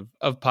advent of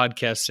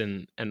podcasts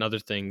and other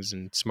things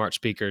and smart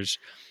speakers,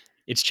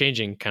 it's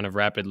changing kind of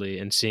rapidly,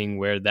 and seeing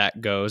where that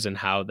goes and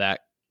how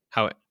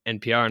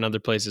NPR and other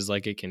places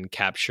like it can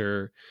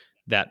capture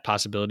that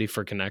possibility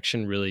for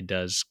connection really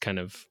does kind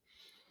of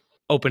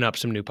open up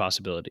some new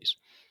possibilities.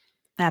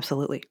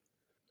 Absolutely.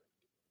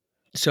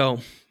 So,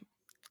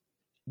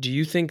 do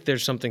you think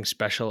there's something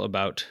special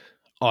about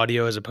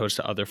audio as opposed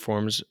to other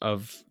forms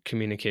of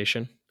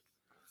communication?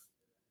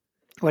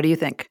 What do you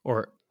think?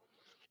 Or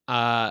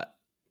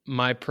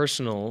my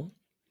personal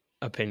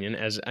opinion,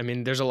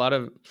 there's a lot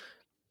of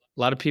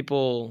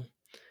people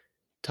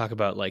talk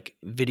about like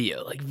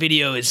video. Like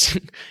video is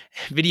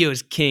video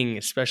is king,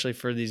 especially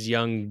for these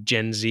young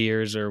Gen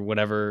Zers or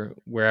whatever,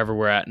 wherever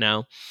we're at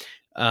now.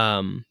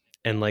 And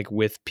like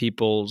with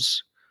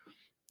people's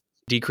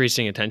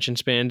decreasing attention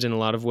spans in a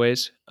lot of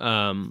ways.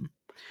 Have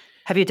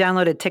you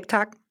downloaded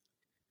TikTok?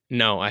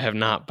 No, I have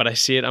not, but I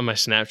see it on my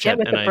Snapchat. Get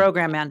with the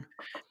program, man.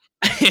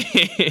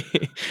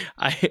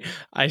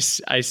 I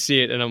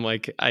see it, and I'm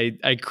like,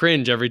 I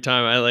cringe every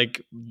time I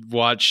like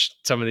watch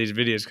some of these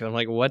videos, because I'm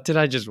like, what did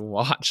I just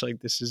watch?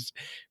 Like, this is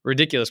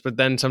ridiculous. But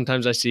then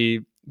sometimes I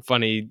see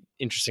funny,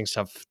 interesting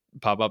stuff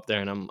pop up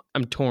there, and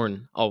I'm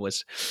torn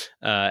always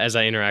as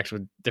I interact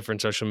with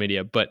different social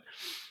media. But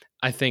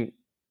I think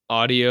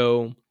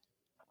audio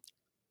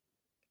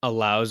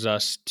allows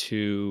us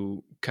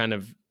to kind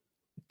of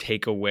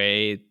take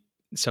away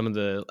some of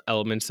the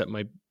elements that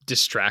might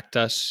distract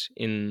us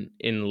in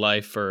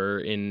life or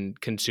in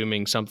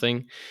consuming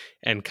something,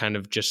 and kind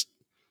of just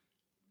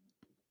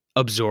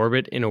absorb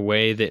it in a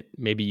way that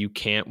maybe you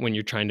can't when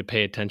you're trying to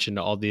pay attention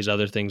to all these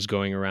other things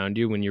going around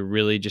you, when you're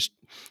really just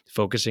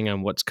focusing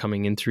on what's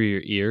coming in through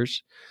your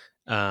ears.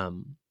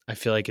 I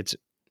feel like it's,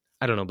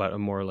 I don't know about a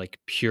more like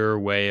pure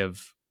way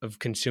of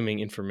consuming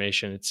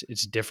information.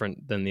 It's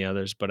different than the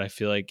others, but I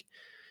feel like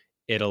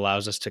it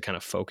allows us to kind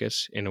of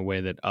focus in a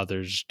way that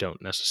others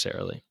don't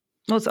necessarily.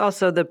 Well, it's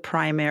also the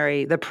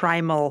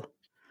primal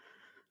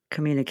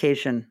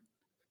communication.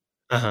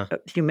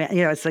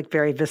 It's like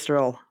very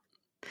visceral.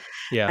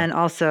 Yeah. And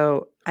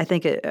also, I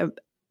think it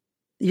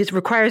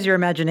requires your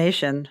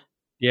imagination.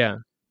 Yeah.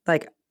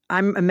 Like,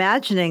 I'm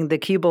imagining the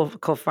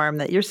cubicle farm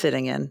that you're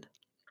sitting in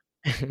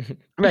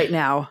right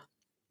now.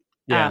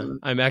 Yeah,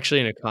 I'm actually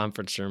in a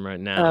conference room right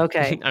now.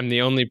 Okay. I'm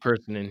the only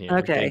person in here.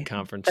 Okay. Big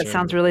conference That room.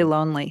 sounds really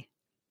lonely.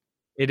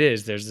 It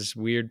is. There's this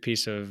weird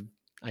piece of,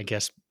 I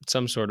guess,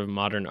 some sort of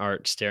modern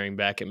art staring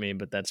back at me,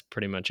 but that's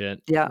pretty much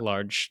it. Yeah.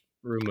 Large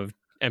room of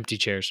empty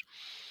chairs.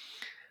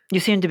 You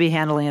seem to be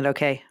handling it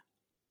okay.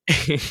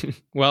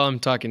 Well, I'm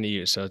talking to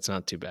you, so it's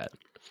not too bad.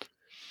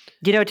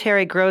 Do you know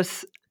Terry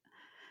Gross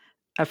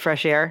of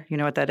Fresh Air? You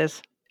know what that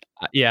is?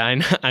 Yeah,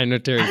 I know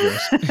Terry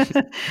Gross.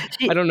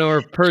 I don't know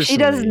her personally. She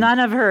does none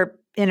of her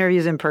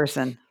interviews in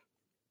person.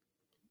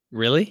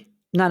 Really?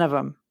 None of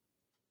them.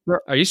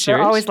 Are you serious?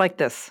 They're always like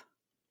this.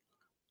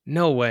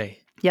 No way.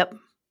 Yep.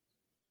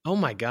 Oh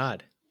my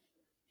God.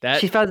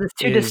 She felt it's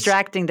too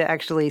distracting to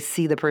actually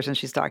see the person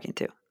she's talking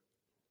to.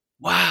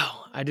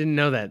 Wow. I didn't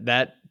know that.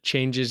 That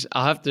changes.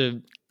 I'll have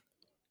to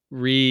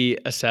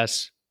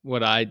reassess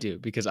what I do,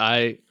 because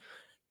I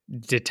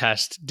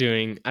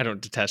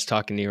don't detest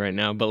talking to you right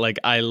now, but like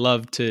I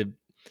love to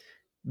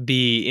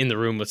be in the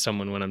room with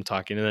someone when I'm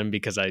talking to them,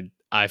 because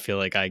I feel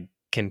like I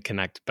can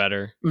connect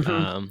better.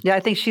 Yeah, I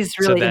think she's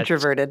so really that's-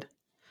 introverted.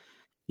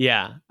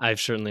 Yeah,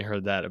 I've certainly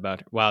heard that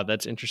about her. Wow,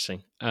 that's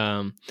interesting.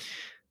 I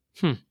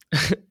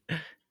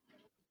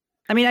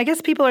mean, I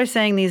guess people are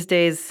saying these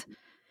days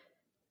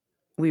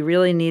we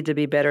really need to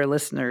be better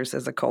listeners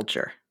as a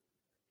culture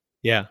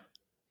Yeah.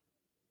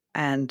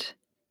 and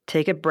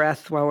take a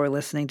breath while we're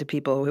listening to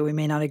people who we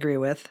may not agree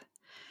with,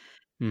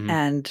 Mhm.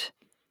 and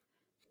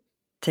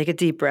take a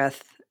deep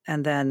breath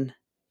and then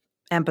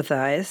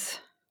empathize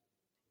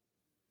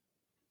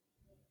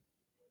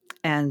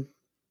and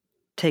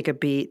take a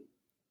beat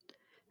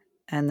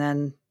and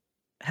then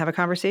have a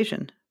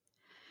conversation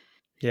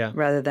Yeah.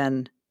 rather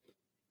than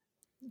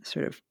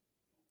sort of,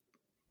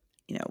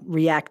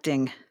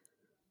 reacting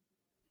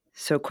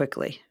so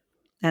quickly.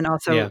 And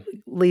also Yeah.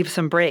 leave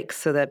some breaks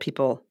so that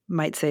people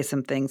might say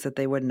some things that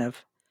they wouldn't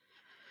have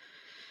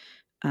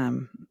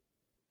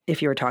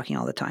if you were talking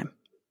all the time.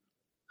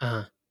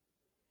 Uh-huh.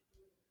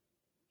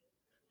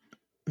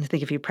 I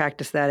think if you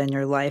practice that in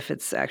your life,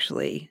 it's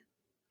actually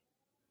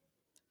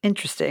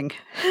interesting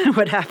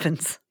what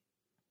happens.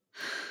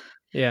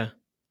 Yeah.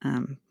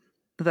 But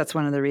that's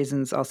one of the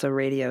reasons also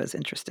radio is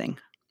interesting.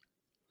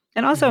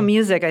 And also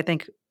music, I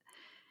think,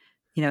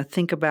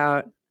 think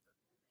about,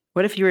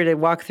 what if you were to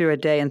walk through a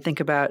day and think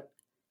about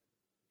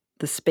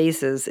the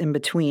spaces in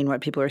between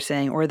what people are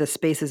saying, or the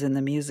spaces in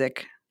the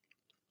music,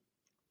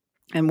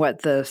 and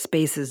what the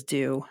spaces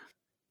do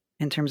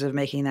in terms of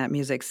making that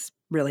music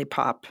really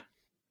pop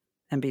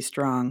and be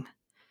strong,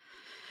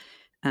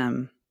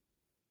 and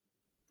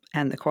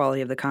the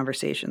quality of the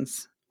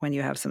conversations when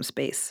you have some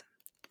space.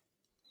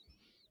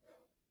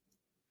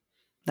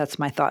 That's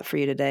my thought for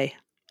you today.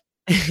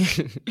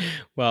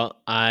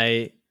 Well,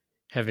 I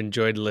have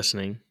enjoyed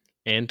listening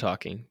and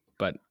talking,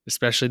 but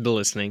especially the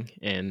listening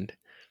and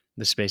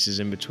the spaces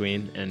in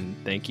between. And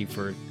thank you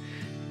for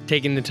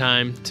taking the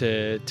time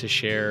to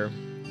share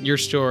your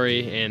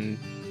story and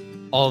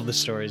all of the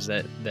stories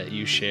that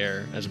you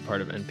share as a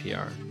part of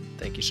NPR.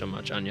 Thank you so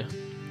much, Anya.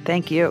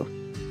 Thank you.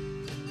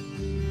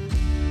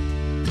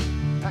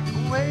 Pack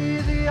away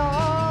the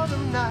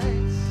autumn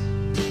nights,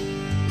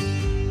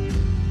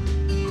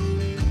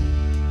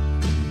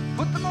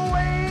 put them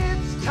away,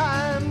 it's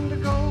time to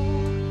go.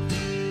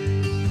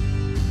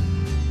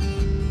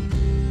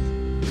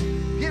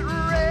 Get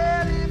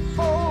ready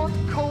for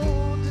the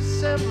cold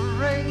December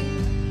rain.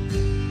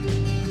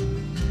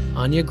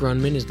 Anya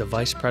Grundmann is the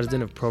Vice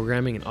President of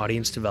Programming and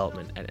Audience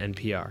Development at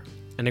NPR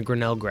and a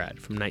Grinnell grad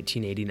from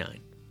 1989.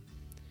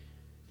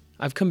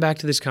 I've come back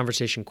to this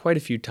conversation quite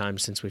a few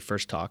times since we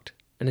first talked,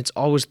 and it's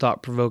always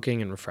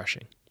thought-provoking and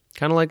refreshing,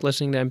 kind of like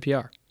listening to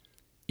NPR.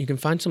 You can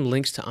find some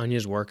links to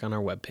Anya's work on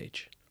our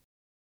webpage.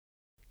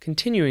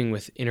 Continuing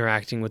with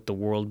interacting with the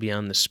world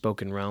beyond the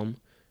spoken realm,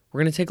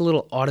 we're going to take a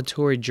little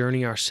auditory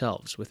journey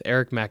ourselves with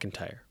Eric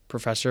McIntyre,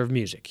 professor of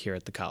music here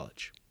at the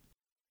college.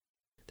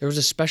 There was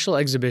a special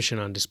exhibition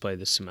on display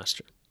this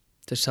semester.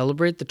 To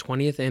celebrate the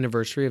 20th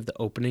anniversary of the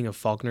opening of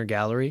Faulkner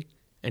Gallery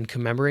and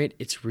commemorate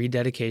its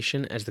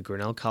rededication as the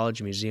Grinnell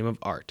College Museum of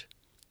Art,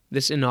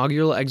 this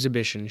inaugural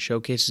exhibition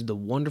showcases the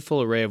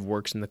wonderful array of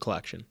works in the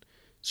collection,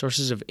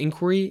 sources of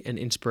inquiry and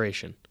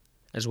inspiration,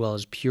 as well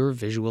as pure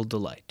visual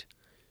delight.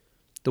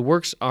 The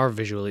works are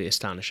visually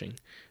astonishing,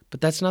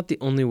 but that's not the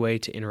only way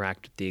to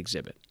interact with the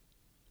exhibit.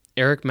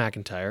 Eric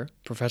McIntyre,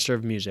 professor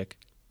of music,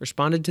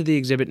 responded to the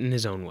exhibit in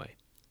his own way.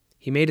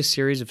 He made a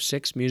series of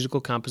 6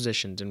 musical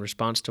compositions in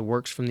response to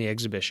works from the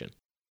exhibition.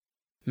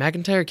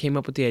 McIntyre came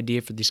up with the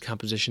idea for these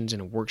compositions in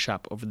a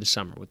workshop over the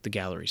summer with the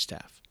gallery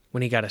staff,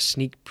 when he got a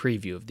sneak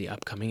preview of the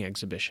upcoming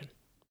exhibition.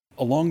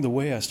 Along the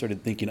way, I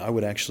started thinking I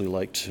would actually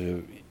like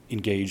to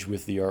engage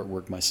with the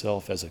artwork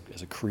myself as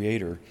a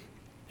creator,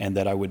 and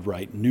that I would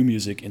write new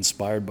music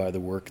inspired by the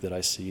work that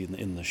I see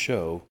in the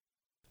show.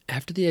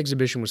 After the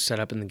exhibition was set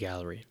up in the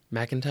gallery,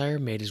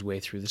 McIntyre made his way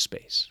through the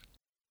space.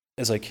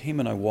 As I came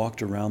and I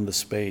walked around the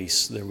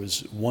space, there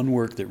was one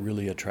work that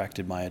really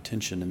attracted my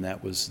attention, and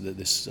that was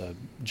this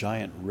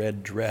giant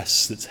red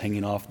dress that's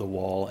hanging off the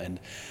wall, and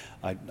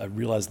I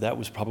realized that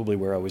was probably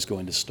where I was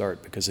going to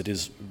start, because it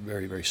is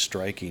very, very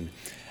striking.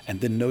 And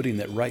then noting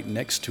that right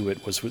next to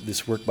it was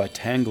this work by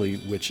Tangley,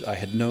 which I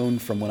had known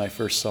from when I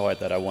first saw it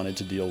that I wanted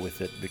to deal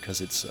with it,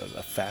 because it's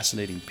a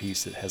fascinating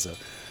piece. It has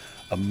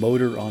a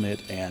motor on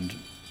it, and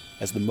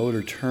as the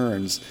motor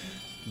turns,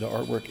 the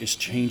artwork is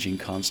changing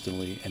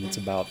constantly, and it's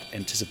about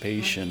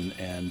anticipation,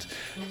 and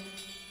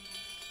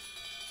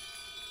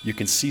you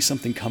can see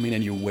something coming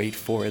and you wait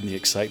for it and the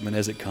excitement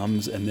as it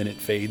comes, and then it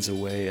fades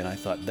away, and I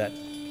thought that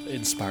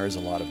inspires a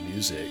lot of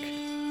music.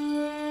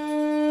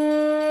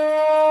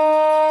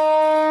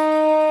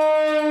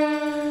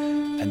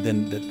 And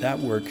then that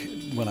work,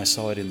 when I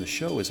saw it in the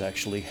show, is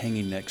actually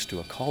hanging next to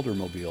a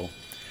Calder-mobile.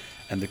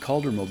 And the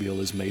Calder-mobile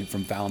is made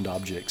from found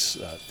objects,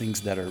 things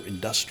that are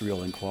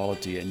industrial in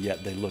quality, and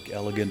yet they look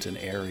elegant and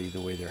airy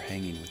the way they're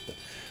hanging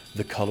with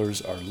The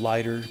colors are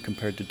lighter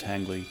compared to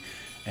Tangley,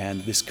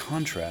 and this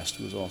contrast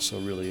was also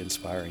really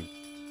inspiring.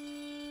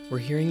 We're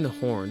hearing the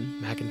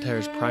horn,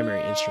 McIntyre's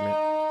primary instrument,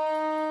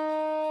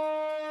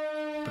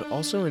 but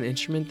also an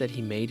instrument that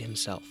he made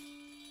himself.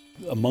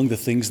 Among the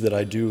things that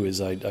I do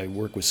is I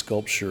work with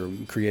sculpture,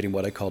 creating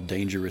what I call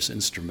dangerous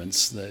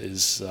instruments. That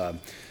is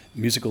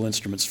musical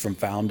instruments from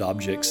found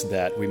objects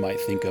that we might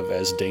think of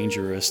as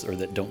dangerous or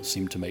that don't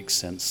seem to make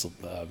sense.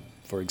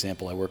 For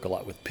example, I work a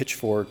lot with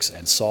pitchforks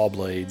and saw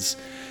blades.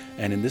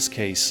 And in this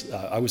case,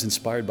 I was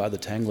inspired by the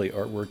Tangley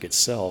artwork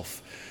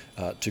itself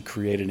to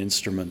create an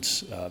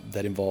instrument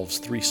that involves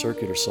 3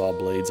 circular saw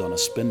blades on a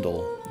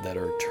spindle that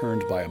are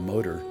turned by a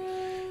motor.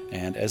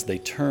 And as they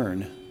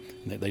turn,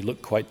 they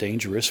look quite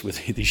dangerous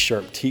with these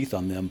sharp teeth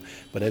on them,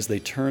 but as they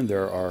turn,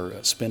 there are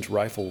spent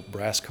rifle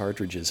brass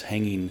cartridges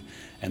hanging,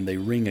 and they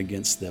ring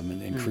against them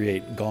and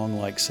create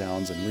gong-like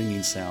sounds and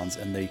ringing sounds,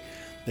 and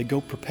they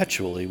go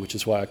perpetually, which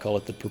is why I call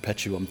it the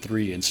Perpetuum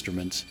 3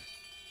 instrument.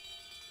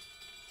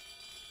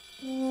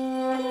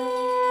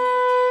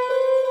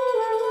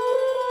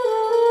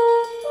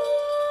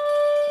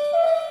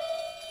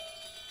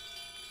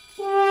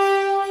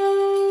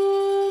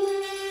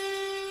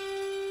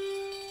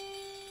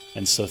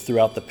 And so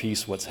throughout the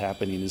piece, what's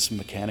happening is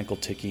mechanical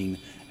ticking,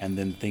 and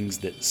then things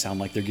that sound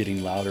like they're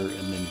getting louder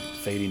and then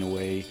fading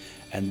away.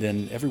 And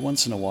then every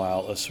once in a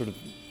while, a sort of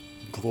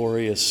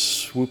glorious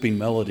swooping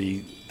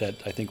melody that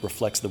I think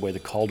reflects the way the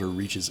Calder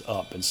reaches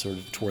up and sort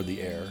of toward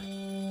the air.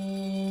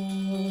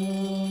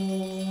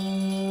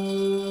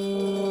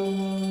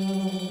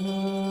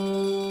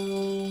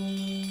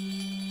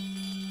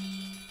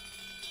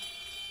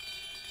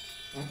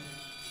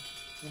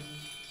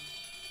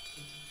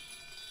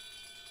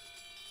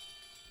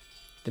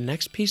 The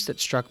next piece that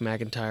struck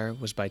McIntyre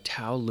was by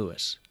Tao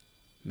Lewis,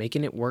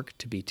 Making It Work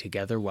to Be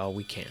Together While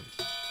We Can.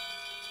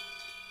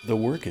 The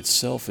work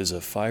itself is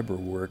a fiber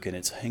work, and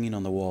it's hanging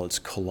on the wall. It's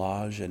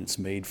collage, and it's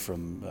made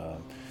from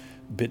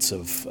bits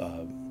of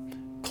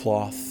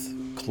cloth,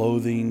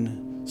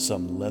 clothing,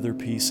 some leather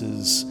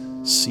pieces,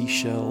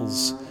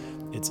 seashells.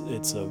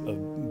 It's a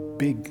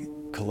big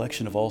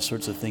collection of all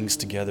sorts of things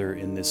together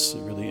in this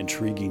really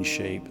intriguing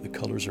shape. The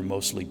colors are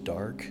mostly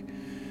dark.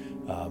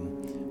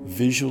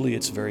 Visually,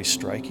 it's very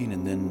striking,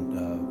 and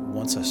then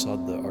once I saw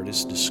the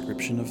artist's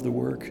description of the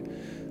work,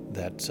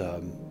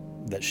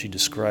 that she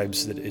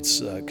describes that it's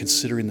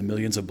considering the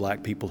millions of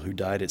black people who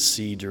died at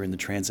sea during the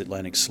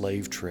transatlantic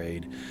slave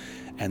trade,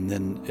 and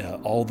then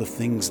all the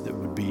things that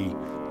would be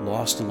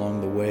lost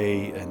along the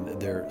way,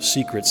 and their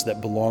secrets that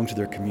belong to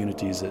their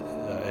communities,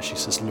 as she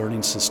says,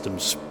 learning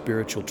systems,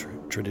 spiritual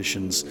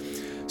traditions,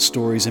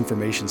 stories,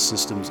 information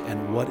systems,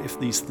 and what if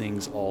these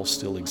things all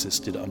still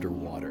existed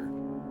underwater?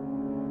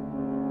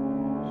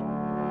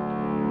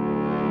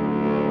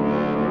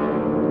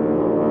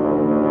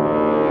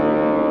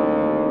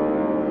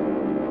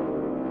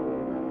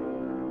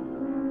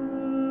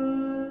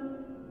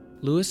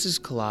 Lewis's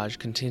collage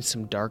contains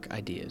some dark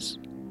ideas,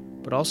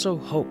 but also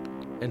hope,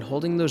 and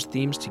holding those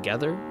themes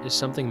together is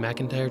something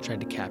McIntyre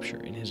tried to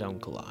capture in his own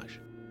collage.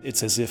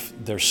 It's as if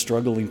they're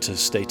struggling to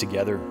stay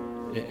together,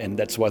 and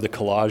that's why the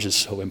collage is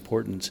so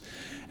important.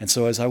 And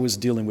so as I was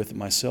dealing with it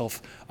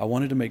myself, I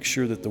wanted to make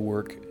sure that the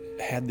work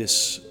had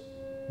this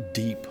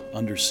deep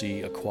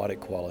undersea aquatic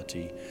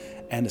quality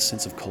and a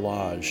sense of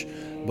collage,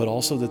 but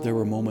also that there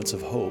were moments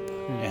of hope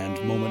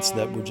and moments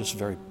that were just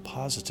very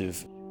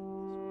positive.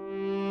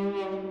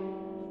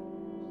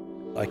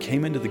 I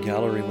came into the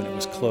gallery when it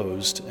was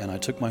closed, and I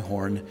took my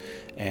horn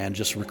and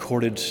just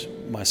recorded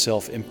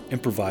myself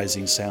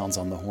improvising sounds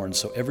on the horn.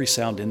 So every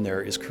sound in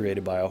there is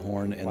created by a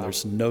horn, and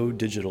there's no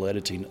digital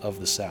editing of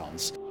the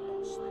sounds.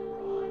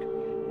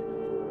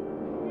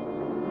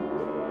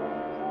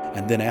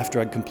 And then after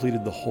I'd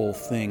completed the whole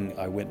thing,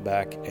 I went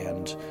back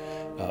and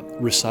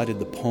recited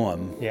the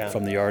poem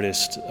from the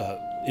artist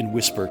in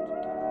whisper.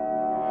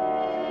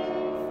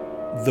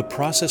 The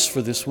process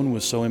for this one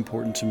was so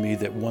important to me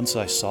that once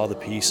I saw the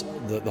piece,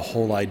 the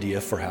whole idea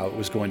for how it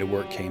was going to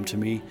work came to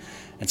me.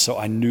 And so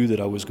I knew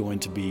that I was going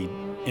to be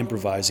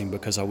improvising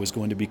because I was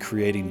going to be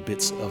creating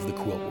bits of the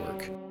quilt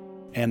work.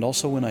 And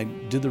also when I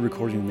did the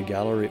recording in the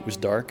gallery, it was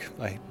dark.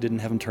 I didn't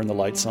have them turn the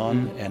lights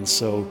on. And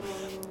so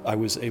I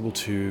was able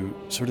to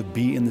sort of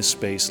be in this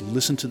space,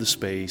 listen to the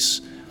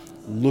space,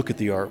 look at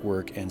the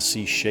artwork and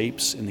see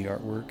shapes in the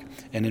artwork.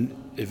 And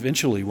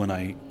eventually when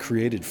I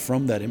created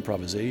from that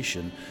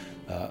improvisation,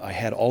 I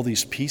had all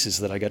these pieces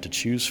that I got to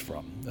choose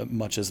from,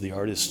 much as the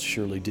artist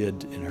surely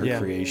did in her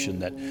creation,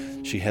 that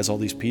she has all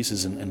these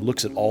pieces and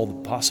looks at all the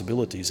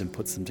possibilities and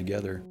puts them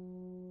together.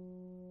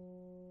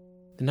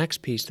 The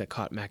next piece that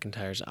caught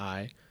McIntyre's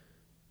eye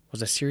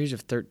was a series of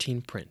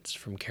 13 prints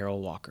from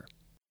Carol Walker.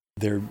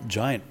 They're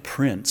giant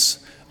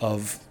prints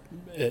of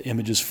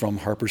images from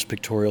Harper's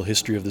Pictorial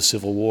History of the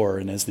Civil War,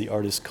 and as the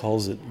artist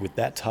calls it, with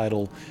that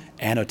title,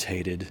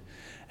 annotated.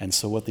 And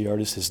so what the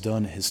artist has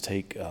done is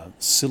take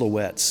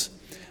silhouettes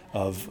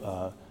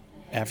of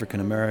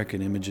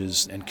African-American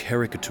images and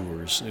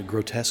caricatures,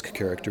 grotesque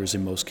characters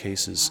in most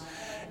cases,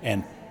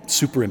 and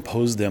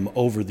superimpose them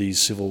over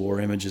these Civil War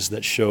images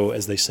that show,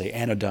 as they say,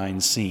 anodyne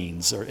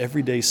scenes or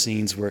everyday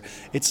scenes where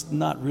it's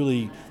not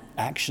really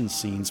action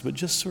scenes, but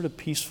just sort of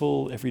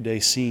peaceful everyday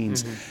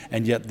scenes,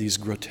 and yet these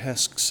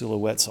grotesque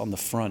silhouettes on the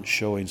front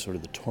showing sort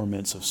of the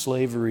torments of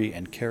slavery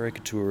and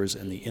caricatures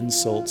and the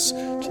insults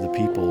to the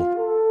people.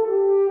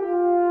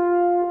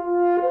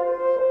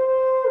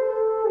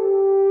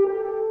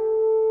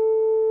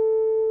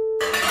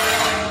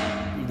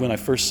 When I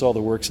first saw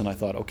the works and I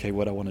thought, okay,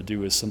 what I want to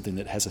do is something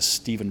that has a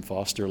Stephen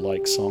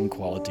Foster-like song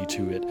quality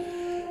to it,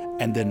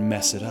 and then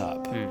mess it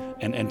up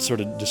and sort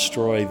of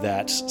destroy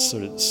that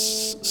sort of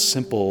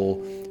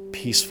simple,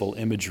 peaceful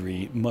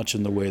imagery, much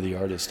in the way the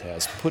artist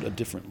has. Put a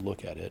different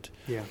look at it.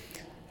 Yeah.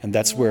 And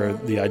that's where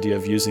the idea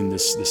of using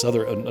this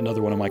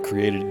another one of my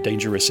created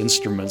dangerous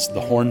instruments,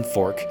 the horn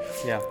fork,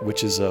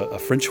 which is a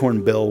French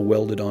horn bell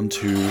welded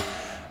onto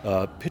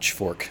a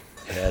pitchfork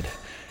head.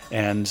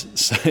 And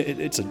so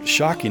it's a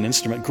shocking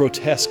instrument,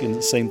 grotesque in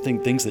the same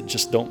thing, things that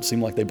just don't seem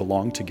like they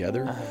belong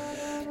together.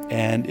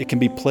 And it can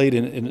be played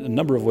in a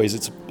number of ways.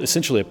 It's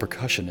essentially a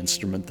percussion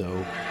instrument,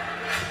 though.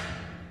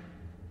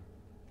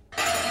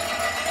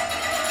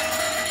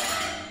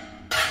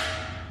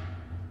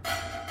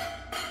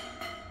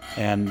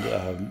 And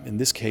in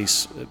this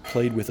case, it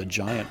played with a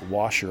giant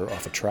washer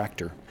off a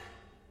tractor.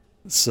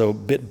 So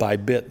bit by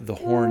bit, the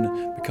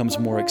horn becomes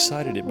more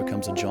excited. It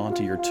becomes a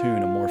jauntier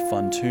tune, a more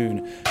fun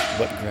tune,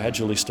 but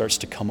gradually starts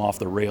to come off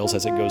the rails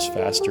as it goes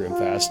faster and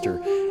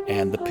faster.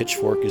 And the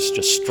pitchfork is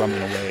just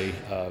strumming away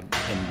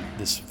in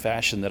this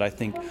fashion that I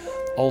think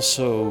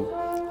also,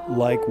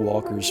 like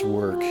Walker's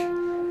work,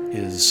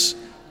 is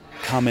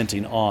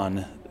commenting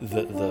on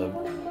the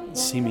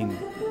seeming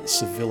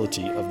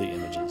civility of the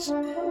images.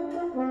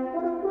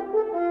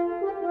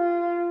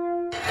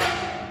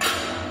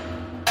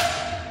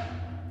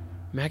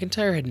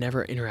 McIntyre had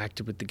never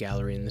interacted with the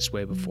gallery in this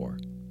way before,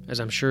 as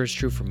I'm sure is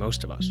true for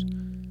most of us,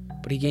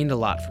 but he gained a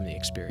lot from the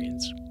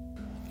experience.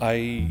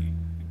 I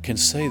can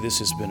say this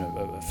has been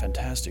a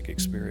fantastic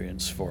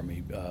experience for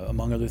me.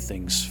 Among other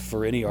things,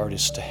 for any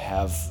artist to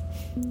have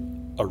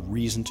a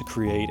reason to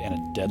create and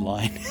a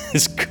deadline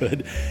is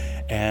good,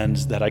 and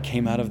that I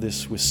came out of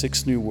this with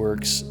 6 new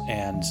works,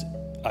 and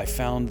I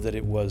found that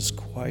it was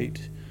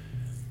quite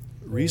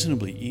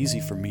reasonably easy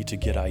for me to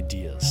get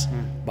ideas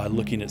by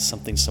looking at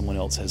something someone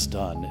else has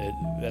done,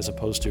 as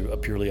opposed to a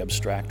purely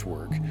abstract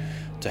work.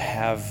 To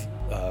have,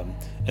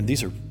 and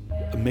these are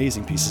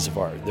amazing pieces of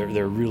art.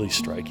 They're really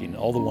striking.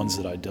 All the ones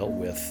that I dealt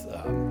with,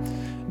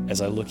 as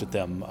I looked at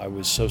them, I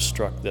was so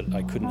struck that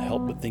I couldn't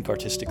help but think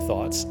artistic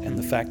thoughts. And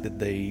the fact that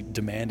they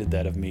demanded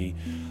that of me,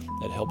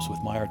 that helps with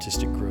my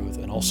artistic growth.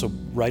 And also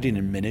writing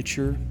in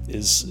miniature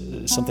is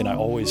something I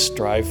always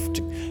strive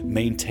to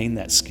maintain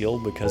that skill,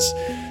 because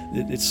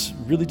it's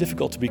really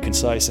difficult to be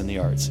concise in the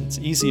arts. It's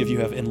easy if you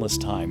have endless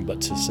time,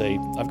 but to say,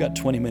 I've got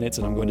 20 minutes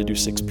and I'm going to do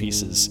 6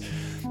 pieces,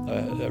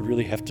 I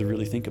really have to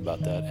really think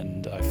about that.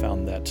 And I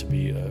found that to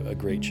be a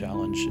great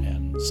challenge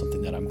and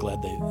something that I'm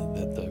glad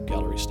that the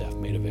gallery staff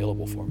made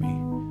available for me.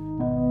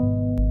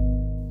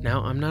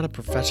 Now, I'm not a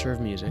professor of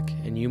music,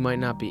 and you might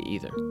not be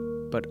either.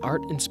 But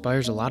art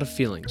inspires a lot of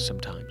feelings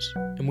sometimes,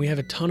 and we have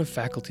a ton of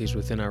faculties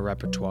within our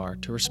repertoire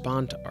to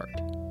respond to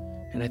art.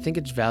 And I think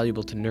it's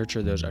valuable to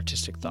nurture those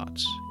artistic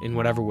thoughts in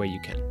whatever way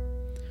you can.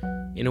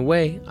 In a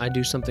way, I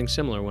do something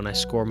similar when I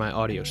score my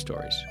audio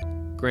stories.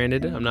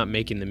 Granted, I'm not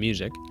making the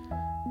music,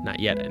 not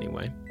yet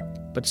anyway,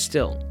 but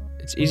still,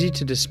 it's easy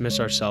to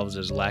dismiss ourselves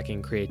as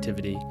lacking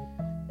creativity,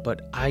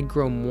 but I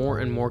grow more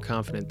and more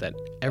confident that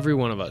every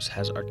one of us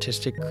has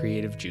artistic,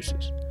 creative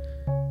juices.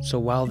 So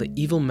while the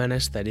evil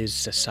menace that is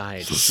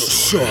society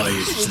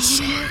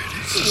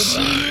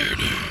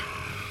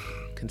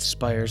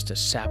conspires to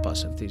sap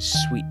us of these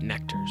sweet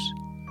nectars,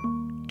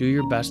 do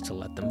your best to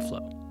let them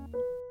flow.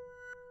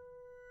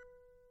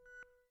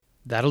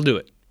 That'll do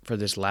it for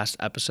this last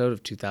episode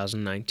of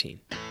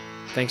 2019.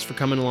 Thanks for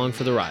coming along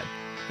for the ride,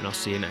 and I'll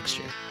see you next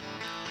year.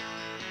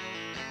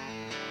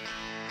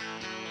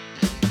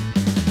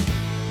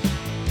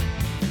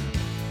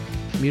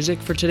 Music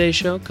for today's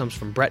show comes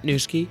from Brett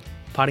Newski,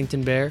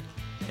 Poddington Bear,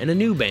 and a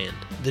new band,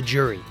 The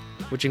Jury,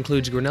 which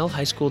includes Grinnell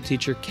High School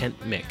teacher Kent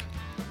Mick.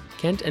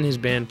 Kent and his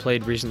band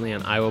played recently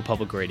on Iowa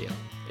Public Radio,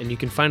 and you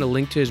can find a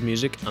link to his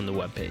music on the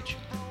webpage.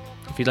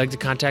 If you'd like to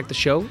contact the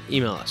show,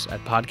 email us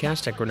at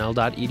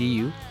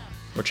podcast@grinnell.edu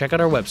or check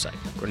out our website,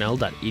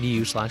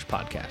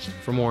 grinnell.edu/podcast,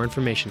 for more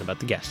information about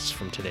the guests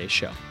from today's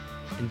show.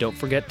 And don't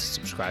forget to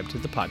subscribe to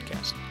the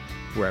podcast,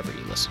 wherever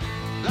you listen.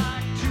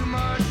 Like too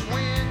much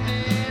wind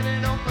in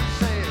an open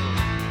sail,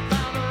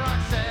 found a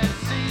rock-sad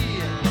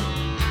sea.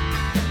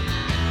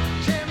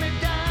 Tear me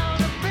down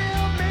and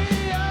build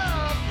me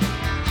up,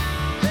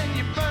 then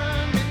you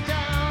burn me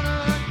down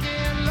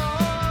again,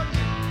 Lord.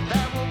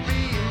 That will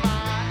be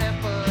my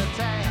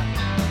epitaph.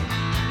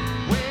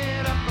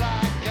 Went up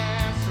like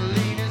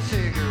gasoline and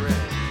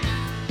cigarettes.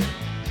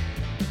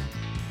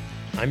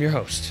 I'm your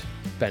host,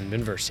 Ben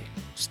Benversi.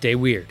 Stay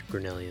weird,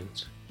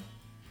 Grinnellians.